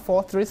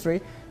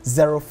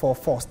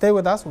 055-1433-044. Stay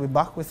with us. We'll be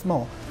back with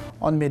more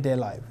on Midday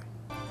Live.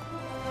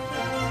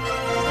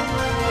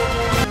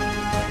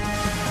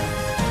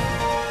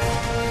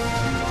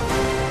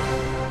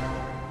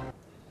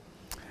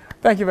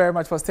 Thank you very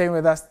much for staying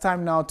with us.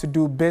 Time now to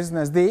do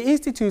business. The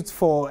Institute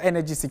for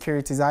Energy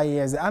Securities,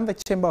 IES, and the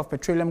Chamber of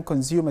Petroleum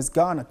Consumers,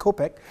 Ghana,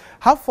 COPEC,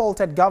 have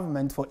faulted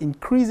government for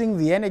increasing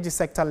the energy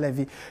sector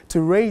levy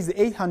to raise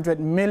 800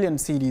 million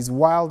cedis,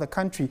 while the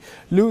country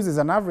loses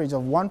an average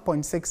of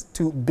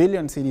 1.62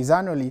 billion cedis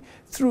annually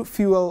through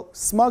fuel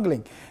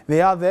smuggling.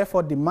 They are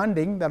therefore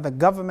demanding that the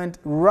government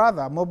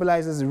rather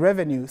mobilizes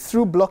revenue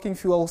through blocking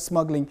fuel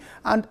smuggling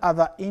and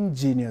other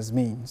ingenious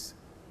means.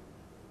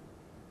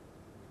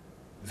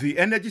 The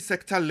energy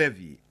sector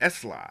levy,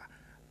 ESLA,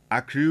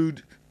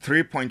 accrued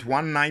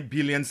 3.19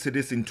 billion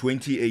cedis in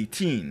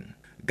 2018.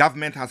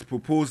 Government has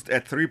proposed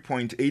a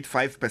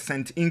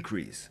 3.85%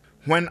 increase.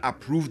 When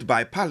approved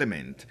by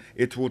Parliament,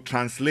 it will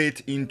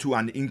translate into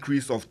an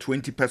increase of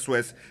 20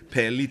 pesos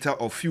per litre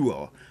of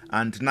fuel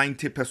and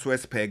 90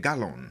 pesos per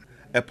gallon.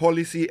 A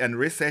policy and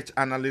research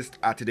analyst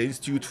at the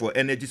Institute for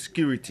Energy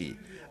Security,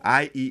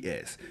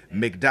 IES,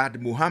 Megdad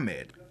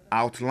Mohammed,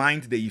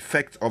 outlined the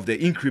effect of the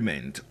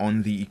increment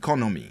on the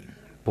economy.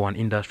 For an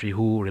industry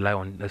who rely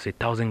on, let's say,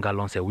 1,000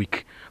 gallons a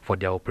week for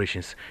their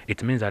operations,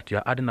 it means that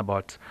you're adding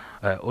about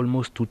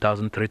almost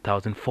 2,000,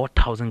 3,000,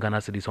 4,000 Ghana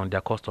cedis on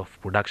their cost of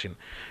production.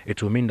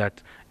 It will mean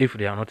that if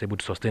they are not able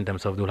to sustain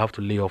themselves, they'll have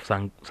to lay off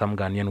some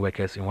Ghanaian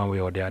workers in one way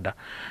or the other,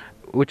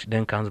 which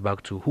then comes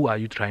back to who are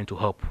you trying to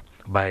help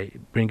by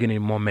bringing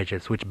in more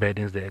measures which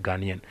burdens the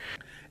Ghanaian.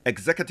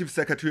 Executive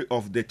Secretary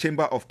of the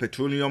Chamber of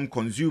Petroleum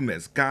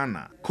Consumers,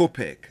 Ghana,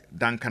 COPEC,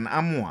 Duncan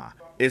Amoa,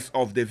 is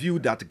of the view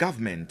that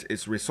government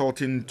is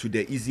resorting to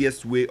the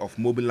easiest way of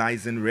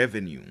mobilizing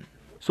revenue.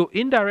 So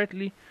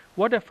indirectly,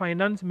 what the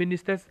finance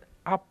minister's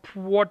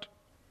upward,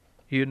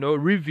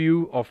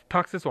 review of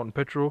taxes on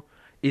petrol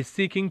is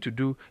seeking to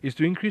do is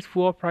to increase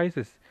fuel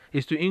prices,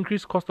 is to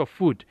increase cost of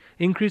food,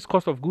 increase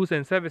cost of goods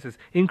and services,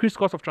 increase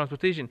cost of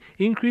transportation,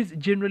 increase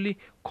generally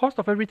cost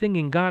of everything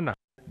in Ghana.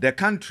 The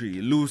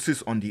country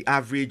loses on the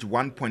average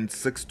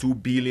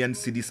 1.62 billion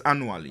cedis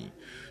annually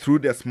through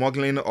the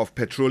smuggling of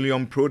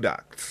petroleum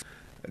products.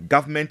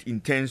 Government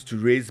intends to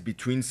raise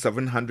between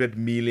 700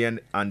 million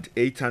and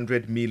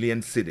 800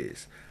 million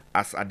cedis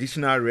as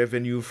additional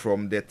revenue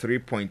from the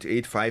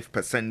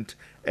 3.85%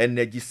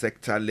 energy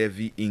sector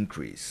levy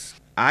increase.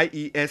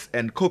 IES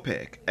and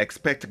COPEC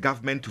expect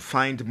government to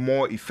find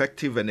more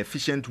effective and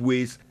efficient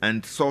ways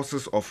and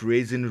sources of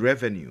raising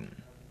revenue.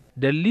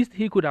 The least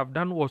he could have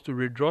done was to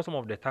withdraw some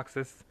of the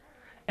taxes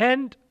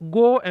and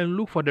go and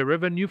look for the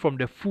revenue from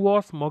the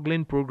fuel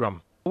smuggling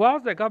program.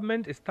 Whilst the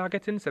government is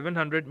targeting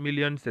 700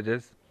 million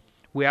cedis,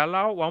 we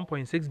allow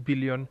 1.6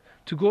 billion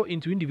to go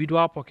into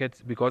individual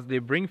pockets because they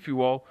bring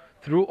fuel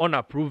through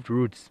unapproved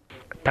routes.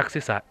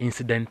 Taxes are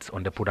incident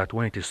on the product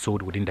when it is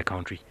sold within the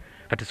country.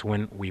 That is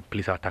when we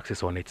place our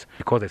taxes on it.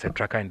 Because there's a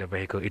tracker in the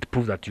vehicle, it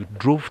proves that you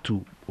drove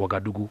to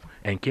Ouagadougou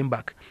and came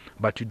back,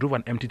 but you drove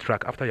an empty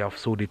truck after you have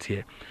sold it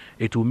here.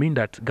 It will mean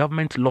that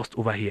government lost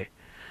over here.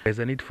 There's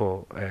a need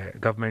for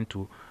government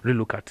to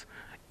relook at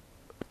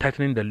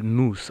tightening the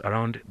noose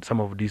around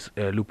some of these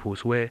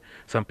loopholes where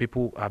some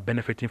people are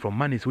benefiting from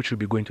monies which should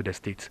be going to the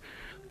states.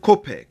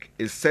 COPEC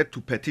is set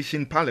to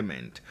petition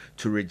Parliament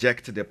to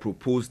reject the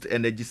proposed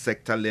energy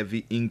sector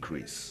levy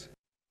increase.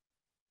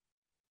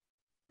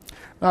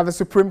 Now, the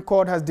Supreme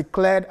Court has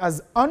declared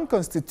as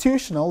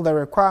unconstitutional the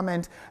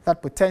requirement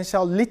that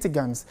potential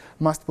litigants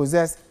must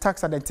possess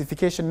tax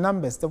identification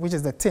numbers, which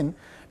is the TIN,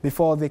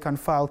 before they can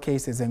file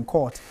cases in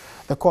court.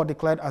 The court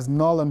declared as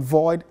null and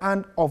void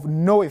and of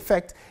no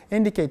effect,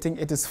 indicating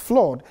it is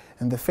flawed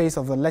in the face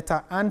of the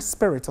letter and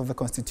spirit of the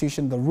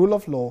Constitution, the rule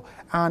of law,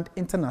 and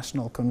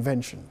international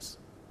conventions.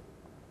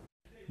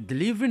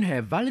 Delivering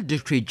her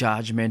valedictory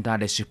judgment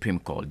at the Supreme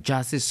Court,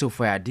 Justice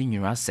Sophia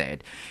Adinyura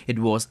said it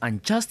was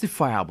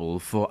unjustifiable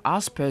for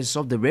aspects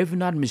of the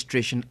Revenue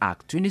Administration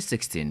Act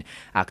 2016,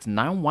 Act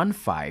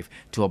 915,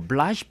 to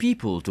oblige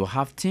people to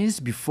have things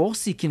before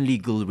seeking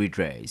legal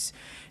redress.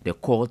 The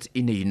court,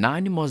 in a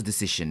unanimous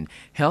decision,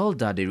 held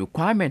that the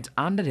requirement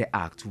under the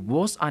Act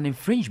was an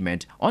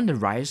infringement on the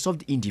rights of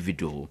the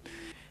individual.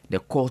 The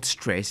court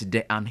stressed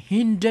the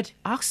unhindered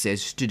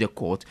access to the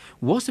court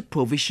was a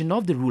provision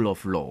of the rule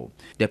of law.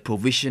 The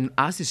provision,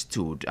 as it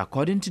stood,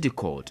 according to the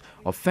court,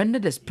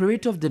 offended the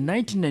spirit of the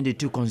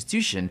 1992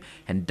 Constitution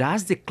and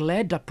thus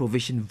declared that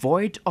provision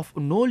void of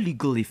no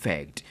legal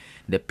effect.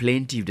 The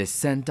plaintiff, the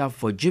Center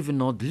for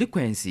Juvenile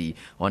Delinquency,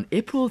 on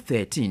April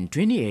 13,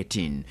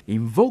 2018,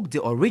 invoked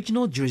the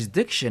original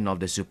jurisdiction of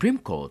the Supreme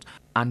Court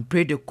and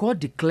prayed the court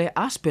declare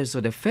aspects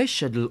of the first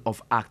schedule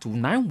of Act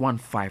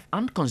 915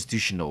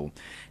 unconstitutional.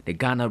 The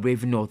Ghana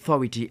Revenue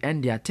Authority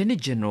and the Attorney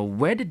General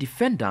were the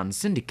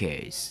defendants in the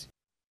case.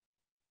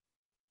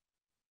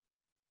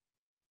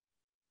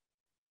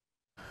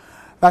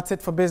 That's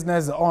it for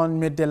business on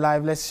Midday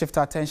Live. Let's shift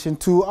our attention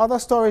to other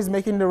stories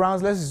making the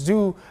rounds. Let's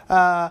do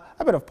a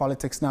bit of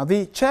politics now.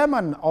 The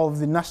chairman of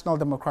the National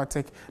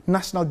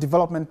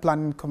Development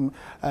Planning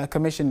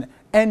Commission,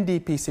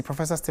 NDPC,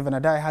 Professor Stephen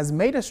Adai, has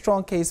made a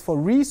strong case for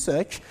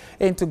research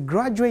into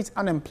graduate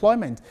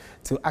unemployment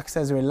to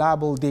access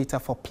reliable data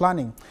for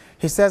planning.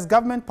 He says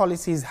government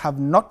policies have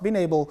not been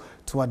able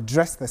to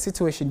address the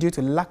situation due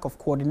to lack of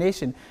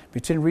coordination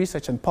between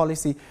research and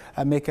policy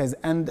makers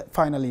and,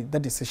 finally, the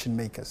decision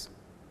makers.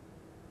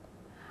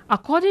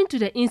 According to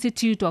the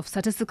Institute of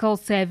Statistical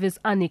Service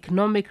and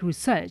Economic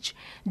Research,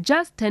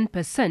 just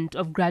 10%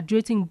 of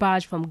graduating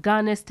batch from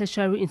Ghana's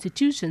tertiary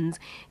institutions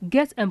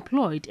gets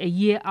employed a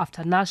year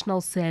after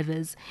national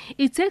service.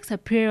 It takes a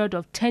period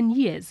of 10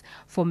 years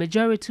for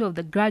majority of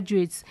the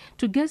graduates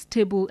to get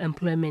stable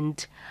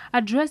employment.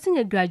 Addressing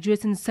a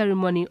graduating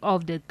ceremony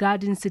of the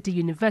Garden City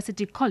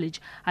University College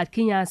at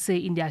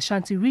Kenyase in the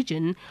Ashanti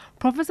region,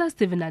 Professor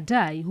Stephen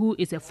Adai, who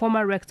is a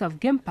former rector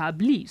of Gempa,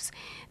 believes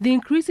the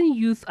increasing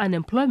youth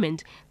unemployment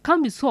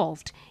can be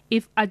solved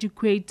if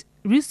adequate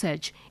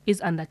research is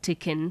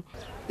undertaken.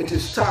 It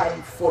is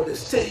time for the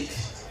state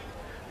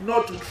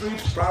not to treat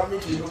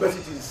private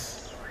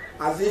universities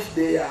as if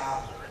they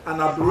are an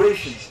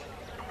aberration.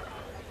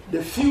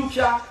 The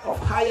future of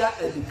higher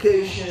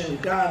education in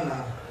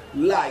Ghana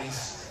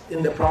lies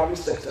in the private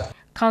sector.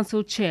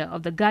 Council Chair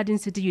of the Garden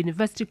City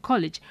University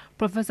College,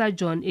 Professor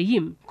John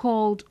Eyim,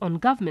 called on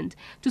government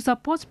to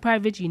support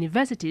private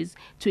universities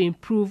to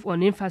improve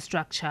on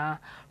infrastructure.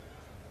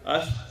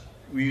 As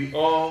we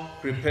all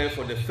prepare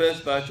for the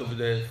first batch of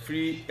the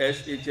free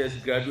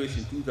SHS graduates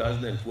in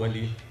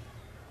 2020,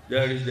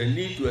 there is the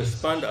need to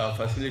expand our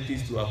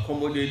facilities to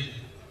accommodate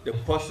the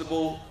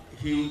possible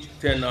huge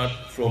turnout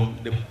from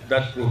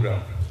that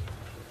program.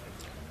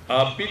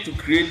 Our bid to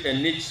create a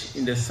niche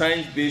in the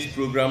science-based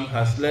program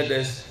has led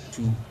us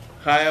to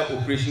higher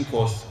operation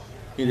costs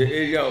in the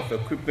area of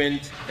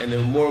equipment and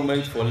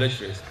enrollment for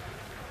lecturers.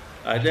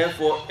 I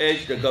therefore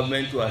urge the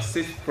government to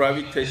assist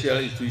private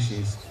tertiary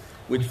institutions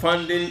with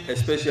funding,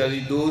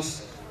 especially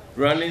those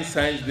running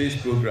science-based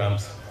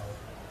programs,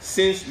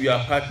 since we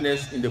are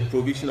partners in the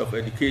provision of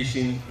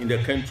education in the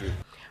country.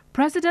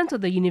 President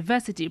of the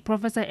university,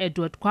 Professor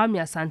Edward Kwame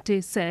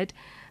Asante, said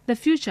the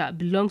future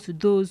belongs to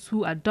those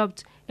who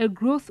adopt a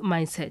growth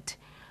mindset.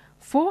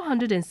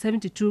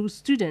 472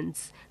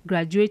 students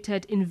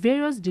graduated in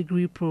various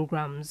degree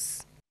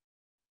programs.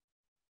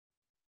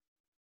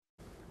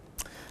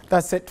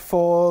 That's it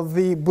for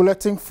the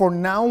bulletin for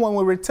now. When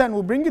we return,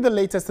 we'll bring you the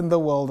latest in the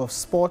world of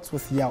sports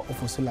with Yao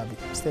Ofosulabi.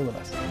 Stay with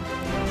us.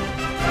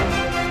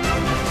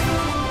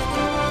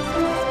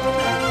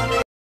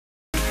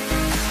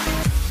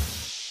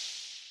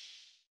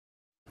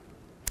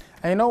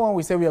 And you know, when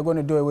we say we are going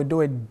to do it, we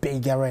do it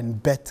bigger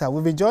and better.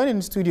 We've been joined in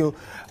the studio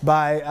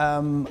by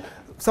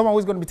someone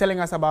who's going to be telling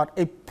us about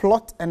a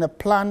plot and a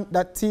plan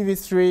that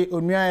TV3,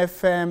 Onua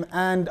FM,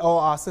 and all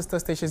our sister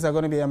stations are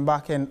going to be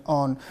embarking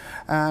on.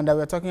 And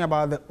we're talking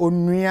about the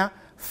Onua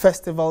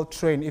Festival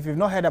Train. If you've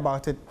not heard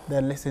about it,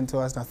 then listen to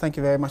us now. Thank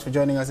you very much for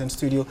joining us in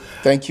studio.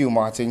 Thank you,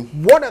 Martin.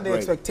 What are the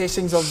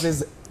expectations of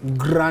this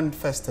grand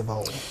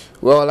festival?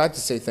 Well, I'd like to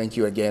say thank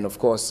you again. Of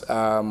course,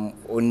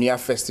 Onua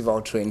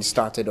Festival Train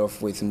started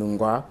off with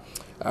Nungwa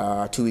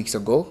 2 weeks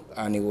ago,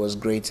 and it was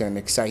great and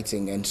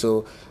exciting. And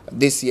so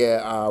this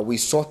year we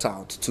sought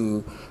out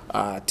to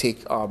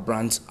take our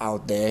brands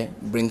out there,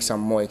 bring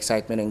some more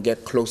excitement and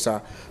get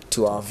closer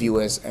to our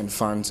viewers and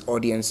fans,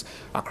 audience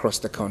across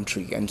the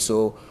country. And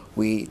so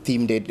we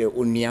themed it the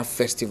Onua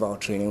Festival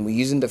Train, and we're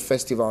using the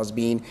festival as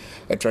being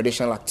a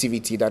traditional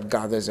activity that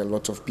gathers a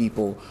lot of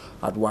people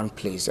at one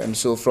place. And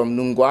so from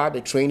Nungwa,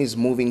 the train is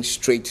moving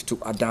straight to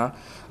Ada,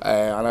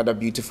 another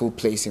beautiful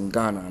place in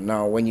Ghana.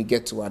 Now, when you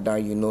get to Ada,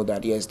 you know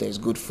that, yes, there's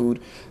good food,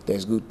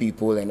 there's good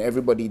people, and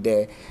everybody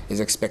there is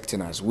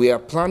expecting us. We are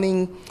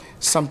planning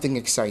something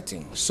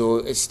exciting. So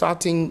it's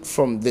starting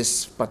from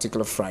this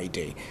particular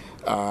Friday.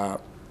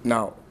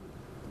 Now,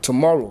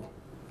 tomorrow,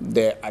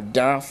 the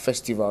Ada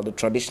Festival, the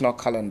traditional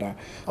calendar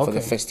for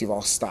the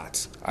festival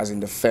starts, as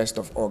in the 1st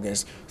of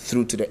August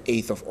through to the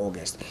 8th of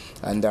August.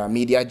 And the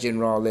Media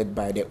General, led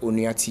by the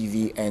Onua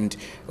TV and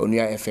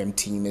Onua FM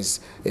team, is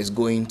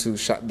going to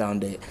shut down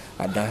the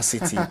Ada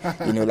City.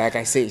 You know, like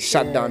I say,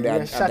 shut down the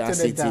Ada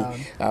City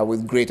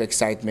with great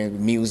excitement,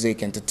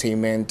 music,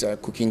 entertainment,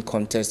 cooking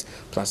contest,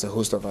 plus a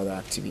host of other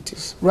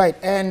activities. Right,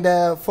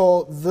 and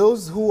for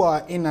those who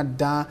are in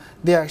Ada,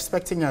 they are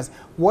expecting us.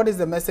 what is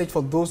the message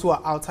for those who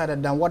are outside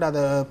Adan? What are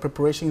the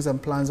preparations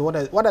and plans? What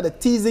are the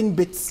teasing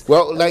bits?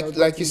 Well,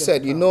 like you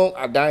said, you know,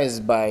 Adan is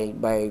by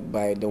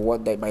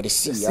the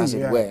sea, as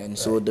it were, and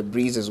so the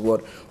breeze is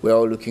what we're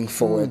all looking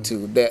forward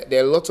to.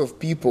 There are lots of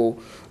people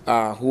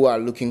who are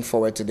looking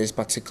forward to this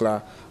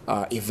particular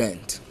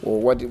event.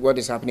 Well, what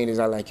is happening is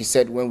that, like you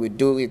said, when we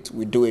do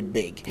it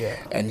big. Yeah.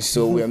 And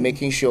so we are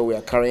making sure we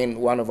are carrying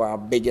one of our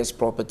biggest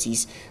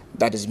properties,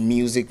 that is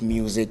music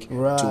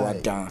to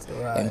Adan.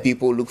 And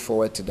people look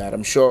forward to that.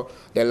 I'm sure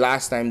the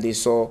last time they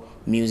saw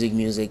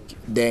music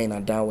there in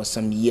Adan was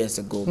some years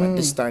ago, but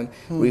this time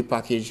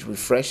repackaged,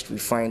 refreshed,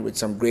 refined with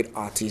some great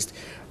artists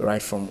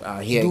right from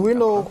here. Do we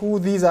know who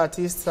these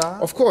artists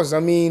are? Of course. I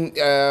mean,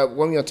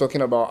 when we are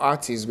talking about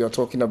artists, we are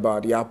talking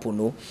about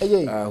Yapuno,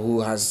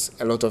 who has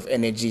a lot of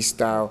energy,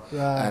 style,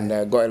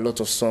 and got a lot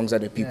of songs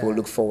that the people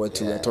look forward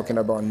to. We're talking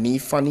about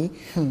Nifani,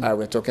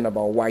 we're talking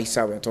about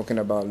Waisa, we're talking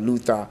about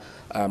Luther,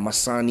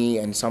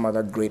 Masani, and some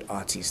other great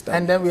artists.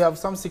 And then we have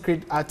some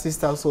secret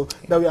artists also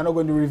that we are not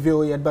going to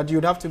reveal yet, but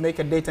you'd have to make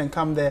a date and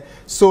come there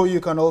so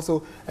you can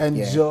also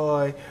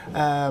enjoy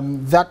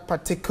that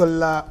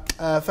particular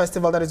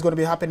festival that is going to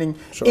be happening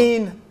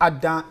in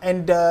Adan.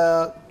 And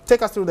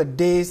take us through the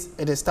days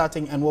it is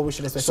starting and what we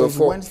should expect. So it's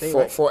Wednesday,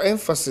 right? For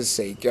emphasis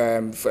sake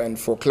and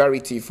for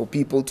clarity, for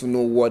people to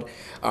know what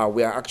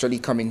we are actually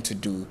coming to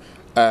do,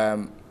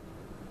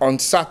 on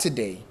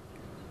Saturday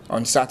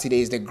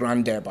is the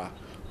Grand Derby,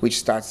 which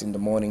starts in the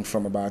morning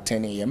from about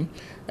 10 a.m.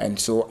 And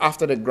so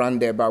after the Grand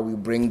Derby, we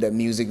bring the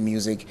music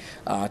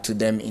to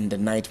them in the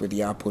night with the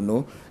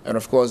Apono. And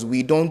of course,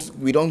 we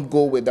don't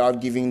go without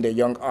giving the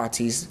young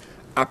artists,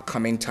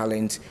 upcoming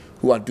talent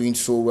who are doing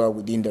so well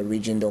within the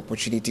region, the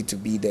opportunity to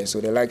be there. So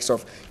the likes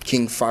of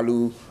King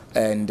Falu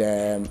and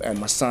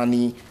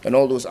Masani and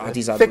all those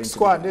artists are thick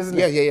squad, isn't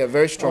it? Yeah,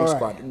 very strong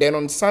squad. Then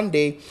on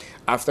Sunday,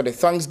 after the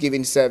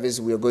Thanksgiving service,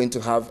 we are going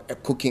to have a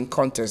cooking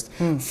contest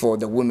for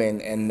the women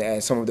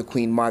and some of the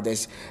queen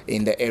mothers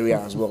in the area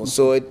as well.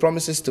 So it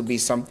promises to be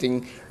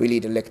something really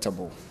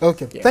delectable.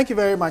 Okay, thank you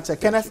very much.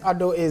 Kenneth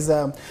Addo is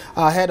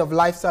our head of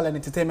lifestyle and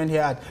entertainment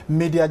here at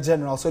Media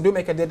General. So do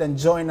make a date and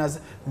join us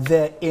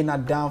there in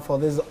Adan for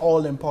this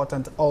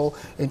all-important,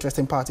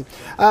 all-interesting party.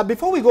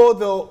 Before we go,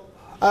 though,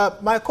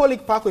 my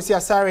colleague Pakwesi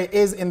Asare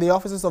is in the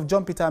offices of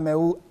John Peter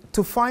Amewu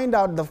to find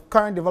out the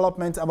current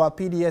developments about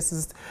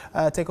PDS's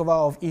takeover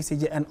of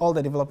ECG and all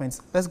the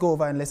developments. Let's go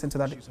over and listen to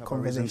that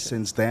conversation.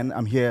 Since then,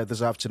 I'm here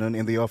this afternoon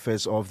in the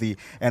office of the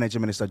Energy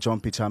Minister, John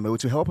Peter Amewu,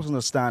 to help us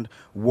understand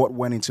what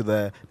went into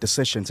the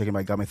decision taken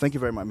by government. Thank you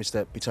very much,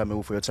 Mr. Peter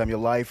Amewu, for your time. You're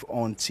live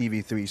on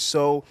TV3.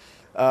 So,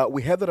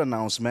 we had that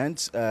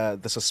announcement, the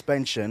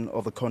suspension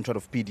of the contract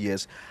of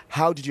PDS.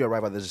 How did you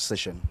arrive at the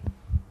decision?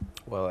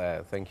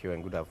 Well, thank you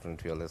and good afternoon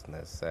to your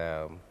listeners.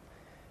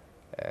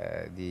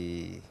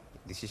 The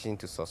decision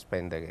to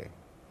suspend the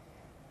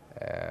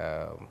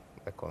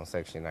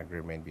concession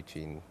agreement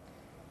between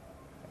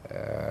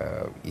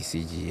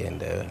ECG and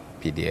the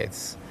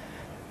PDS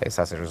is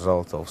as a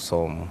result of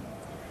some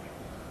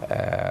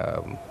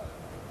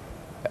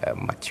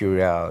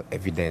material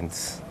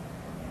evidence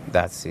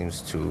that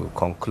seems to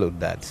conclude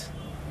that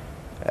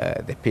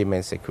the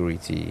payment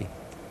security,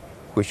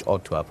 which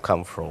ought to have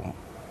come from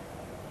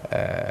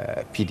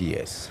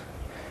PDS,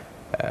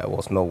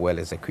 was not well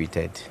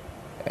executed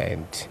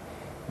and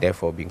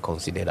therefore being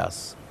considered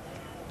as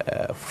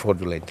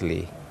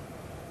fraudulently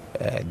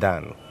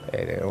done.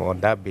 On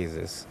that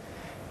basis,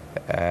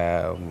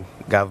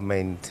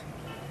 government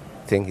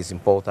think it's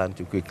important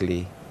to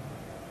quickly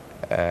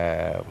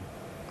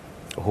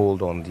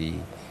hold on the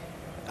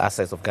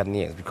assets of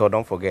Ghanaians, because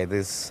don't forget,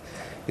 this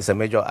is a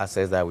major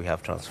asset that we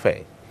have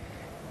transferred.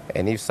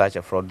 And if such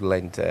a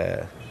fraudulent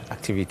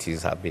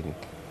activities have been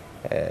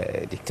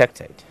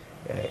detected,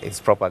 it's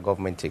proper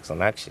government takes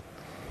on action.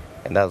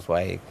 And that's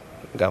why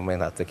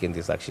government has taken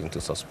this action to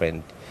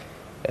suspend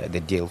the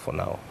deal for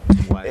now,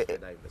 while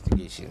the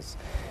investigations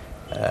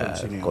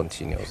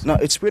continues. Now,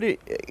 it's pretty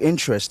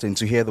interesting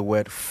to hear the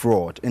word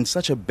fraud in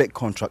such a big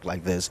contract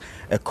like this,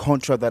 a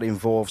contract that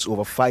involves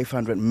over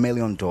 $500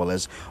 million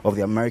of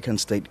the American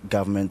state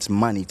government's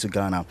money to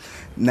Ghana.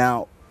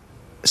 Now,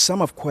 some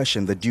have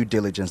questioned the due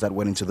diligence that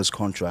went into this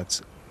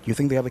contract. Do you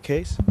think they have a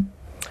case?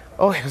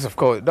 Oh, yes, of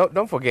course.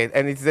 Don't forget,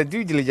 and it's the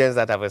due diligence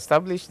that have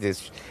established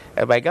this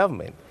by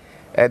government.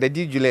 The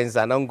due diligence is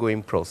an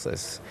ongoing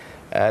process.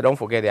 Don't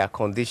forget, there are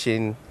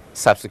conditions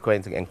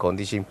subsequent and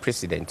condition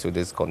precedent to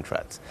this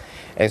contract.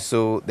 And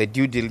so the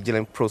due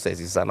diligence process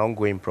is an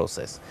ongoing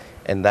process.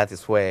 And that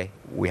is where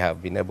we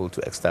have been able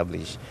to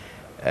establish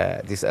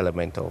this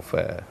element of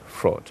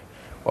fraud,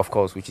 of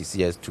course, which is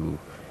yet to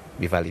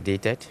be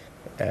validated.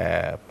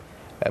 But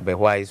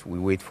whilst we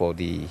wait for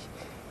the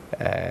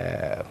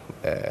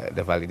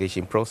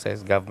validation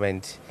process,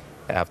 government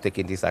have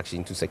taken this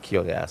action to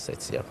secure the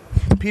assets here.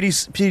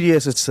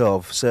 PDS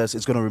itself says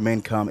it's going to remain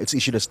calm. It's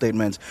issued a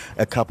statement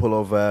a couple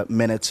of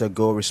minutes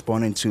ago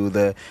responding to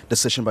the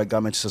decision by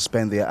government to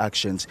suspend their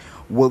actions.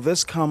 Will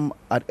this come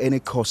at any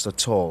cost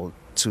at all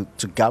to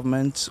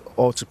government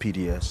or to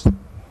PDS?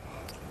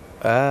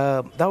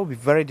 That would be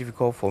very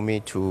difficult for me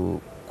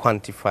to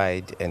quantify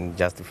it and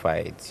justify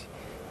it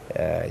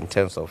in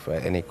terms of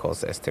any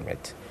cost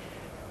estimate.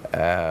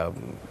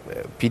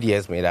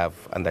 PDS may have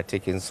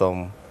undertaken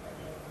some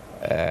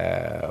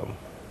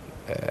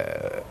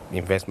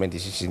investment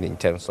decisions in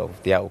terms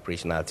of their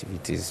operational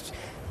activities,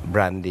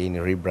 branding,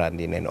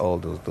 rebranding, and all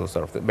those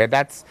sort of things. But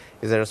that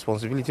is a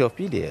responsibility of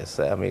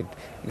PDS. I mean,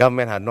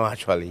 government had not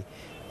actually,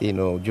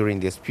 during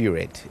this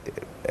period,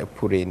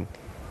 put in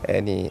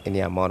any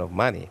amount of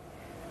money.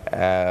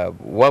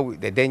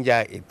 The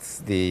danger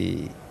is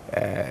the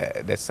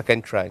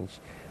second tranche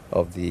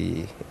of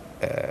the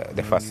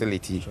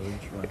facility.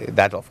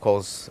 That, of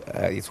course,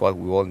 is what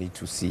we all need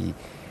to see,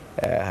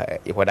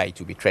 whether it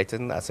will be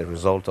threatened as a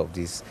result of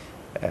this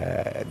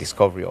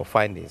discovery or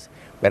findings.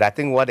 But I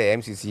think what the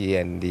MCC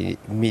and the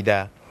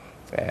Midday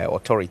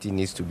authority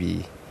needs to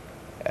be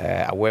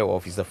aware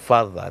of is the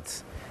fact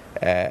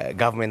that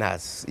government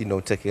has,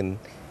 taken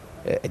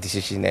a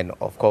decision, and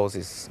of course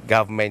it's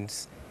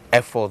government's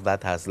effort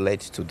that has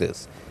led to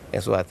this.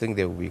 And so I think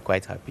they will be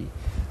quite happy.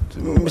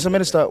 Mr.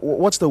 Minister,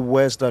 what's the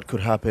worst that could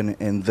happen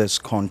in this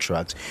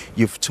contract?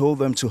 You've told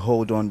them to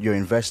hold on, you're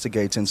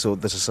investigating, so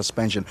there's a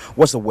suspension.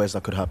 What's the worst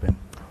that could happen?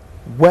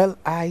 Well,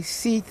 I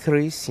see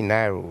three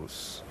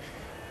scenarios.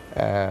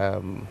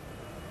 Number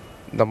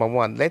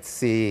one, let's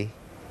say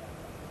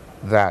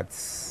that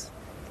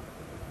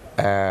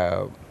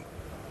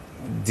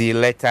the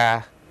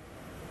letter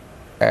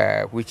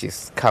which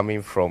is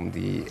coming from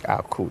the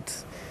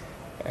court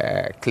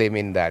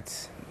claiming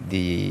that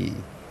the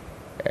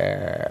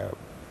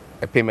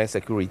payment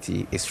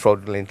security is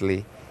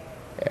fraudulently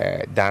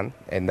done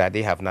and that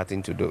they have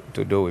nothing to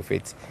do with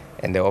it,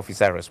 and the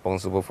officer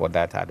responsible for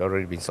that had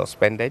already been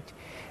suspended,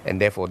 and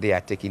therefore they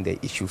are taking the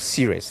issue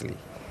seriously.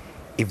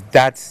 If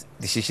that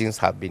decisions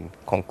have been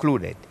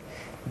concluded,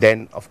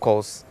 then of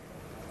course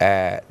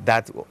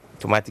that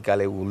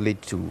automatically will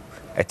lead to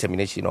a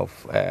termination of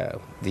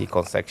the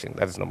concession.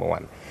 That is number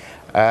one.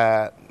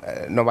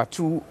 Number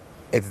two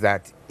is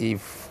that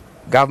if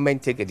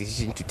government take a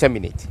decision to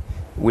terminate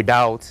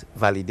without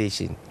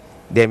validation,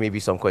 there may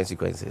be some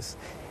consequences,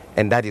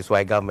 and that is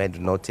why government do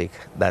not take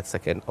that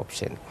second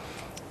option.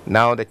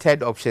 Now the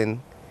third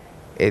option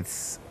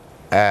is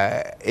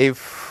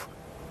if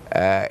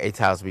it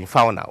has been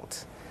found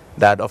out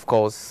that of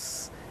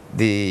course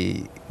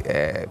the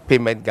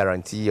payment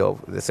guarantee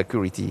of the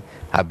security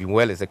have been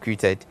well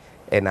executed,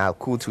 and our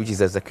court, which is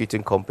the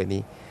executing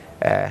company,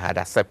 had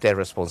accepted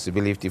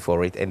responsibility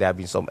for it, and there have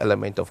been some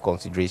element of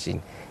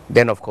consideration,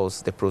 then of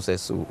course the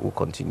process will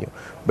continue.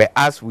 But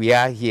as we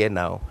are here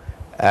now,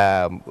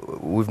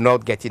 we've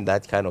not getting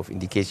that kind of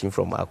indication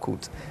from our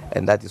court,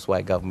 and that is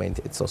why government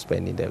is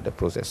suspending the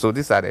process. So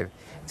these are the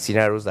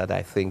scenarios that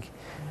I think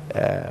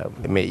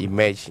may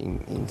emerge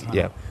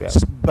yeah.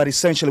 But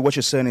essentially what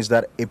you're saying is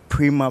that a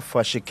prima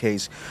facie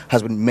case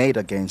has been made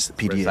against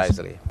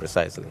PDS.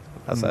 Precisely.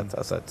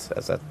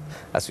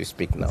 As we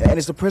speak now. And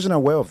is the president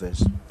aware of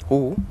this?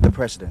 Who? The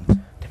president.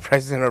 The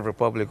president of the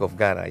Republic of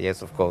Ghana,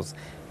 yes, of course.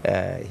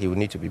 He will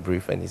need to be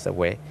briefed, and he's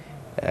aware.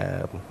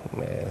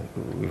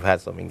 We've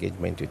had some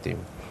engagement with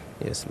him.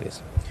 Yes,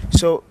 please.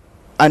 So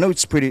I know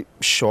it's pretty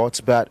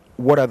short, but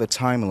what are the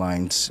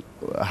timelines?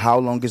 How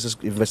long is this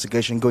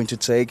investigation going to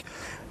take?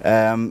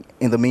 In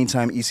the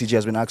meantime, ECG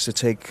has been asked to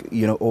take,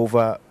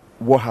 over.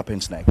 What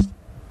happens next?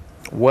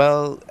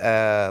 Well,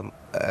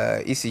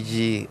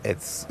 ECG,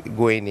 it's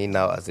going in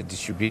now as a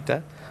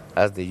distributor,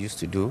 as they used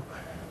to do,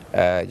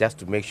 just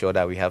to make sure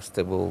that we have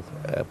stable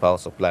power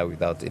supply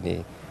without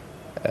any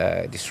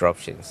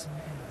disruptions.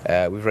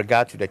 With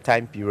regard to the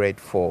time period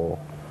for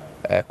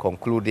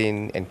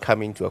concluding and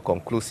coming to a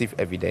conclusive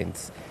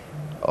evidence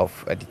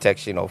of a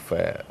detection of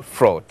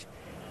fraud,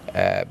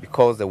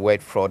 because the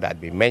word fraud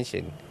had been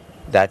mentioned,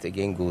 that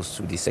again goes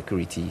to the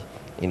security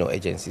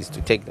agencies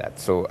to take that.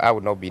 So I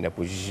would not be in a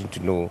position to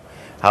know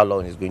how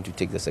long it's going to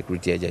take the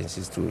security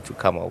agencies to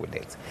come up with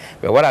it.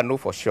 But what I know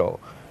for sure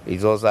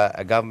is also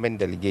a government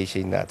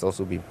delegation that's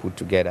also been put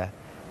together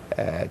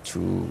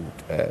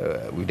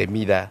with the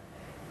Midday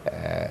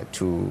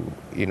to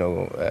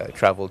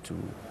travel to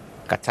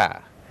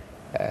Qatar,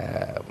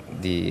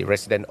 the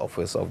resident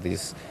office of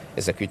this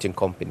executing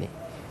company,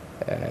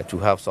 to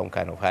have some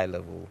kind of high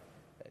level.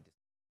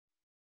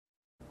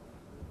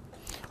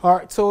 All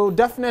right, so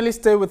definitely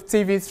stay with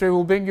TV3.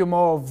 We'll bring you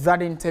more of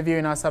that interview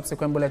in our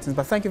subsequent bulletins.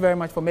 But thank you very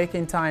much for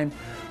making time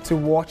to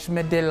watch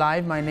Midday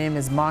Live. My name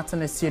is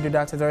Martin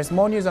Esiedudata. There is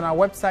more news on our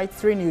website,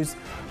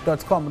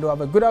 3news.com. Do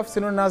have a good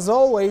afternoon. As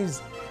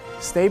always,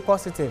 stay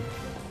positive.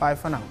 Bye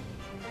for now.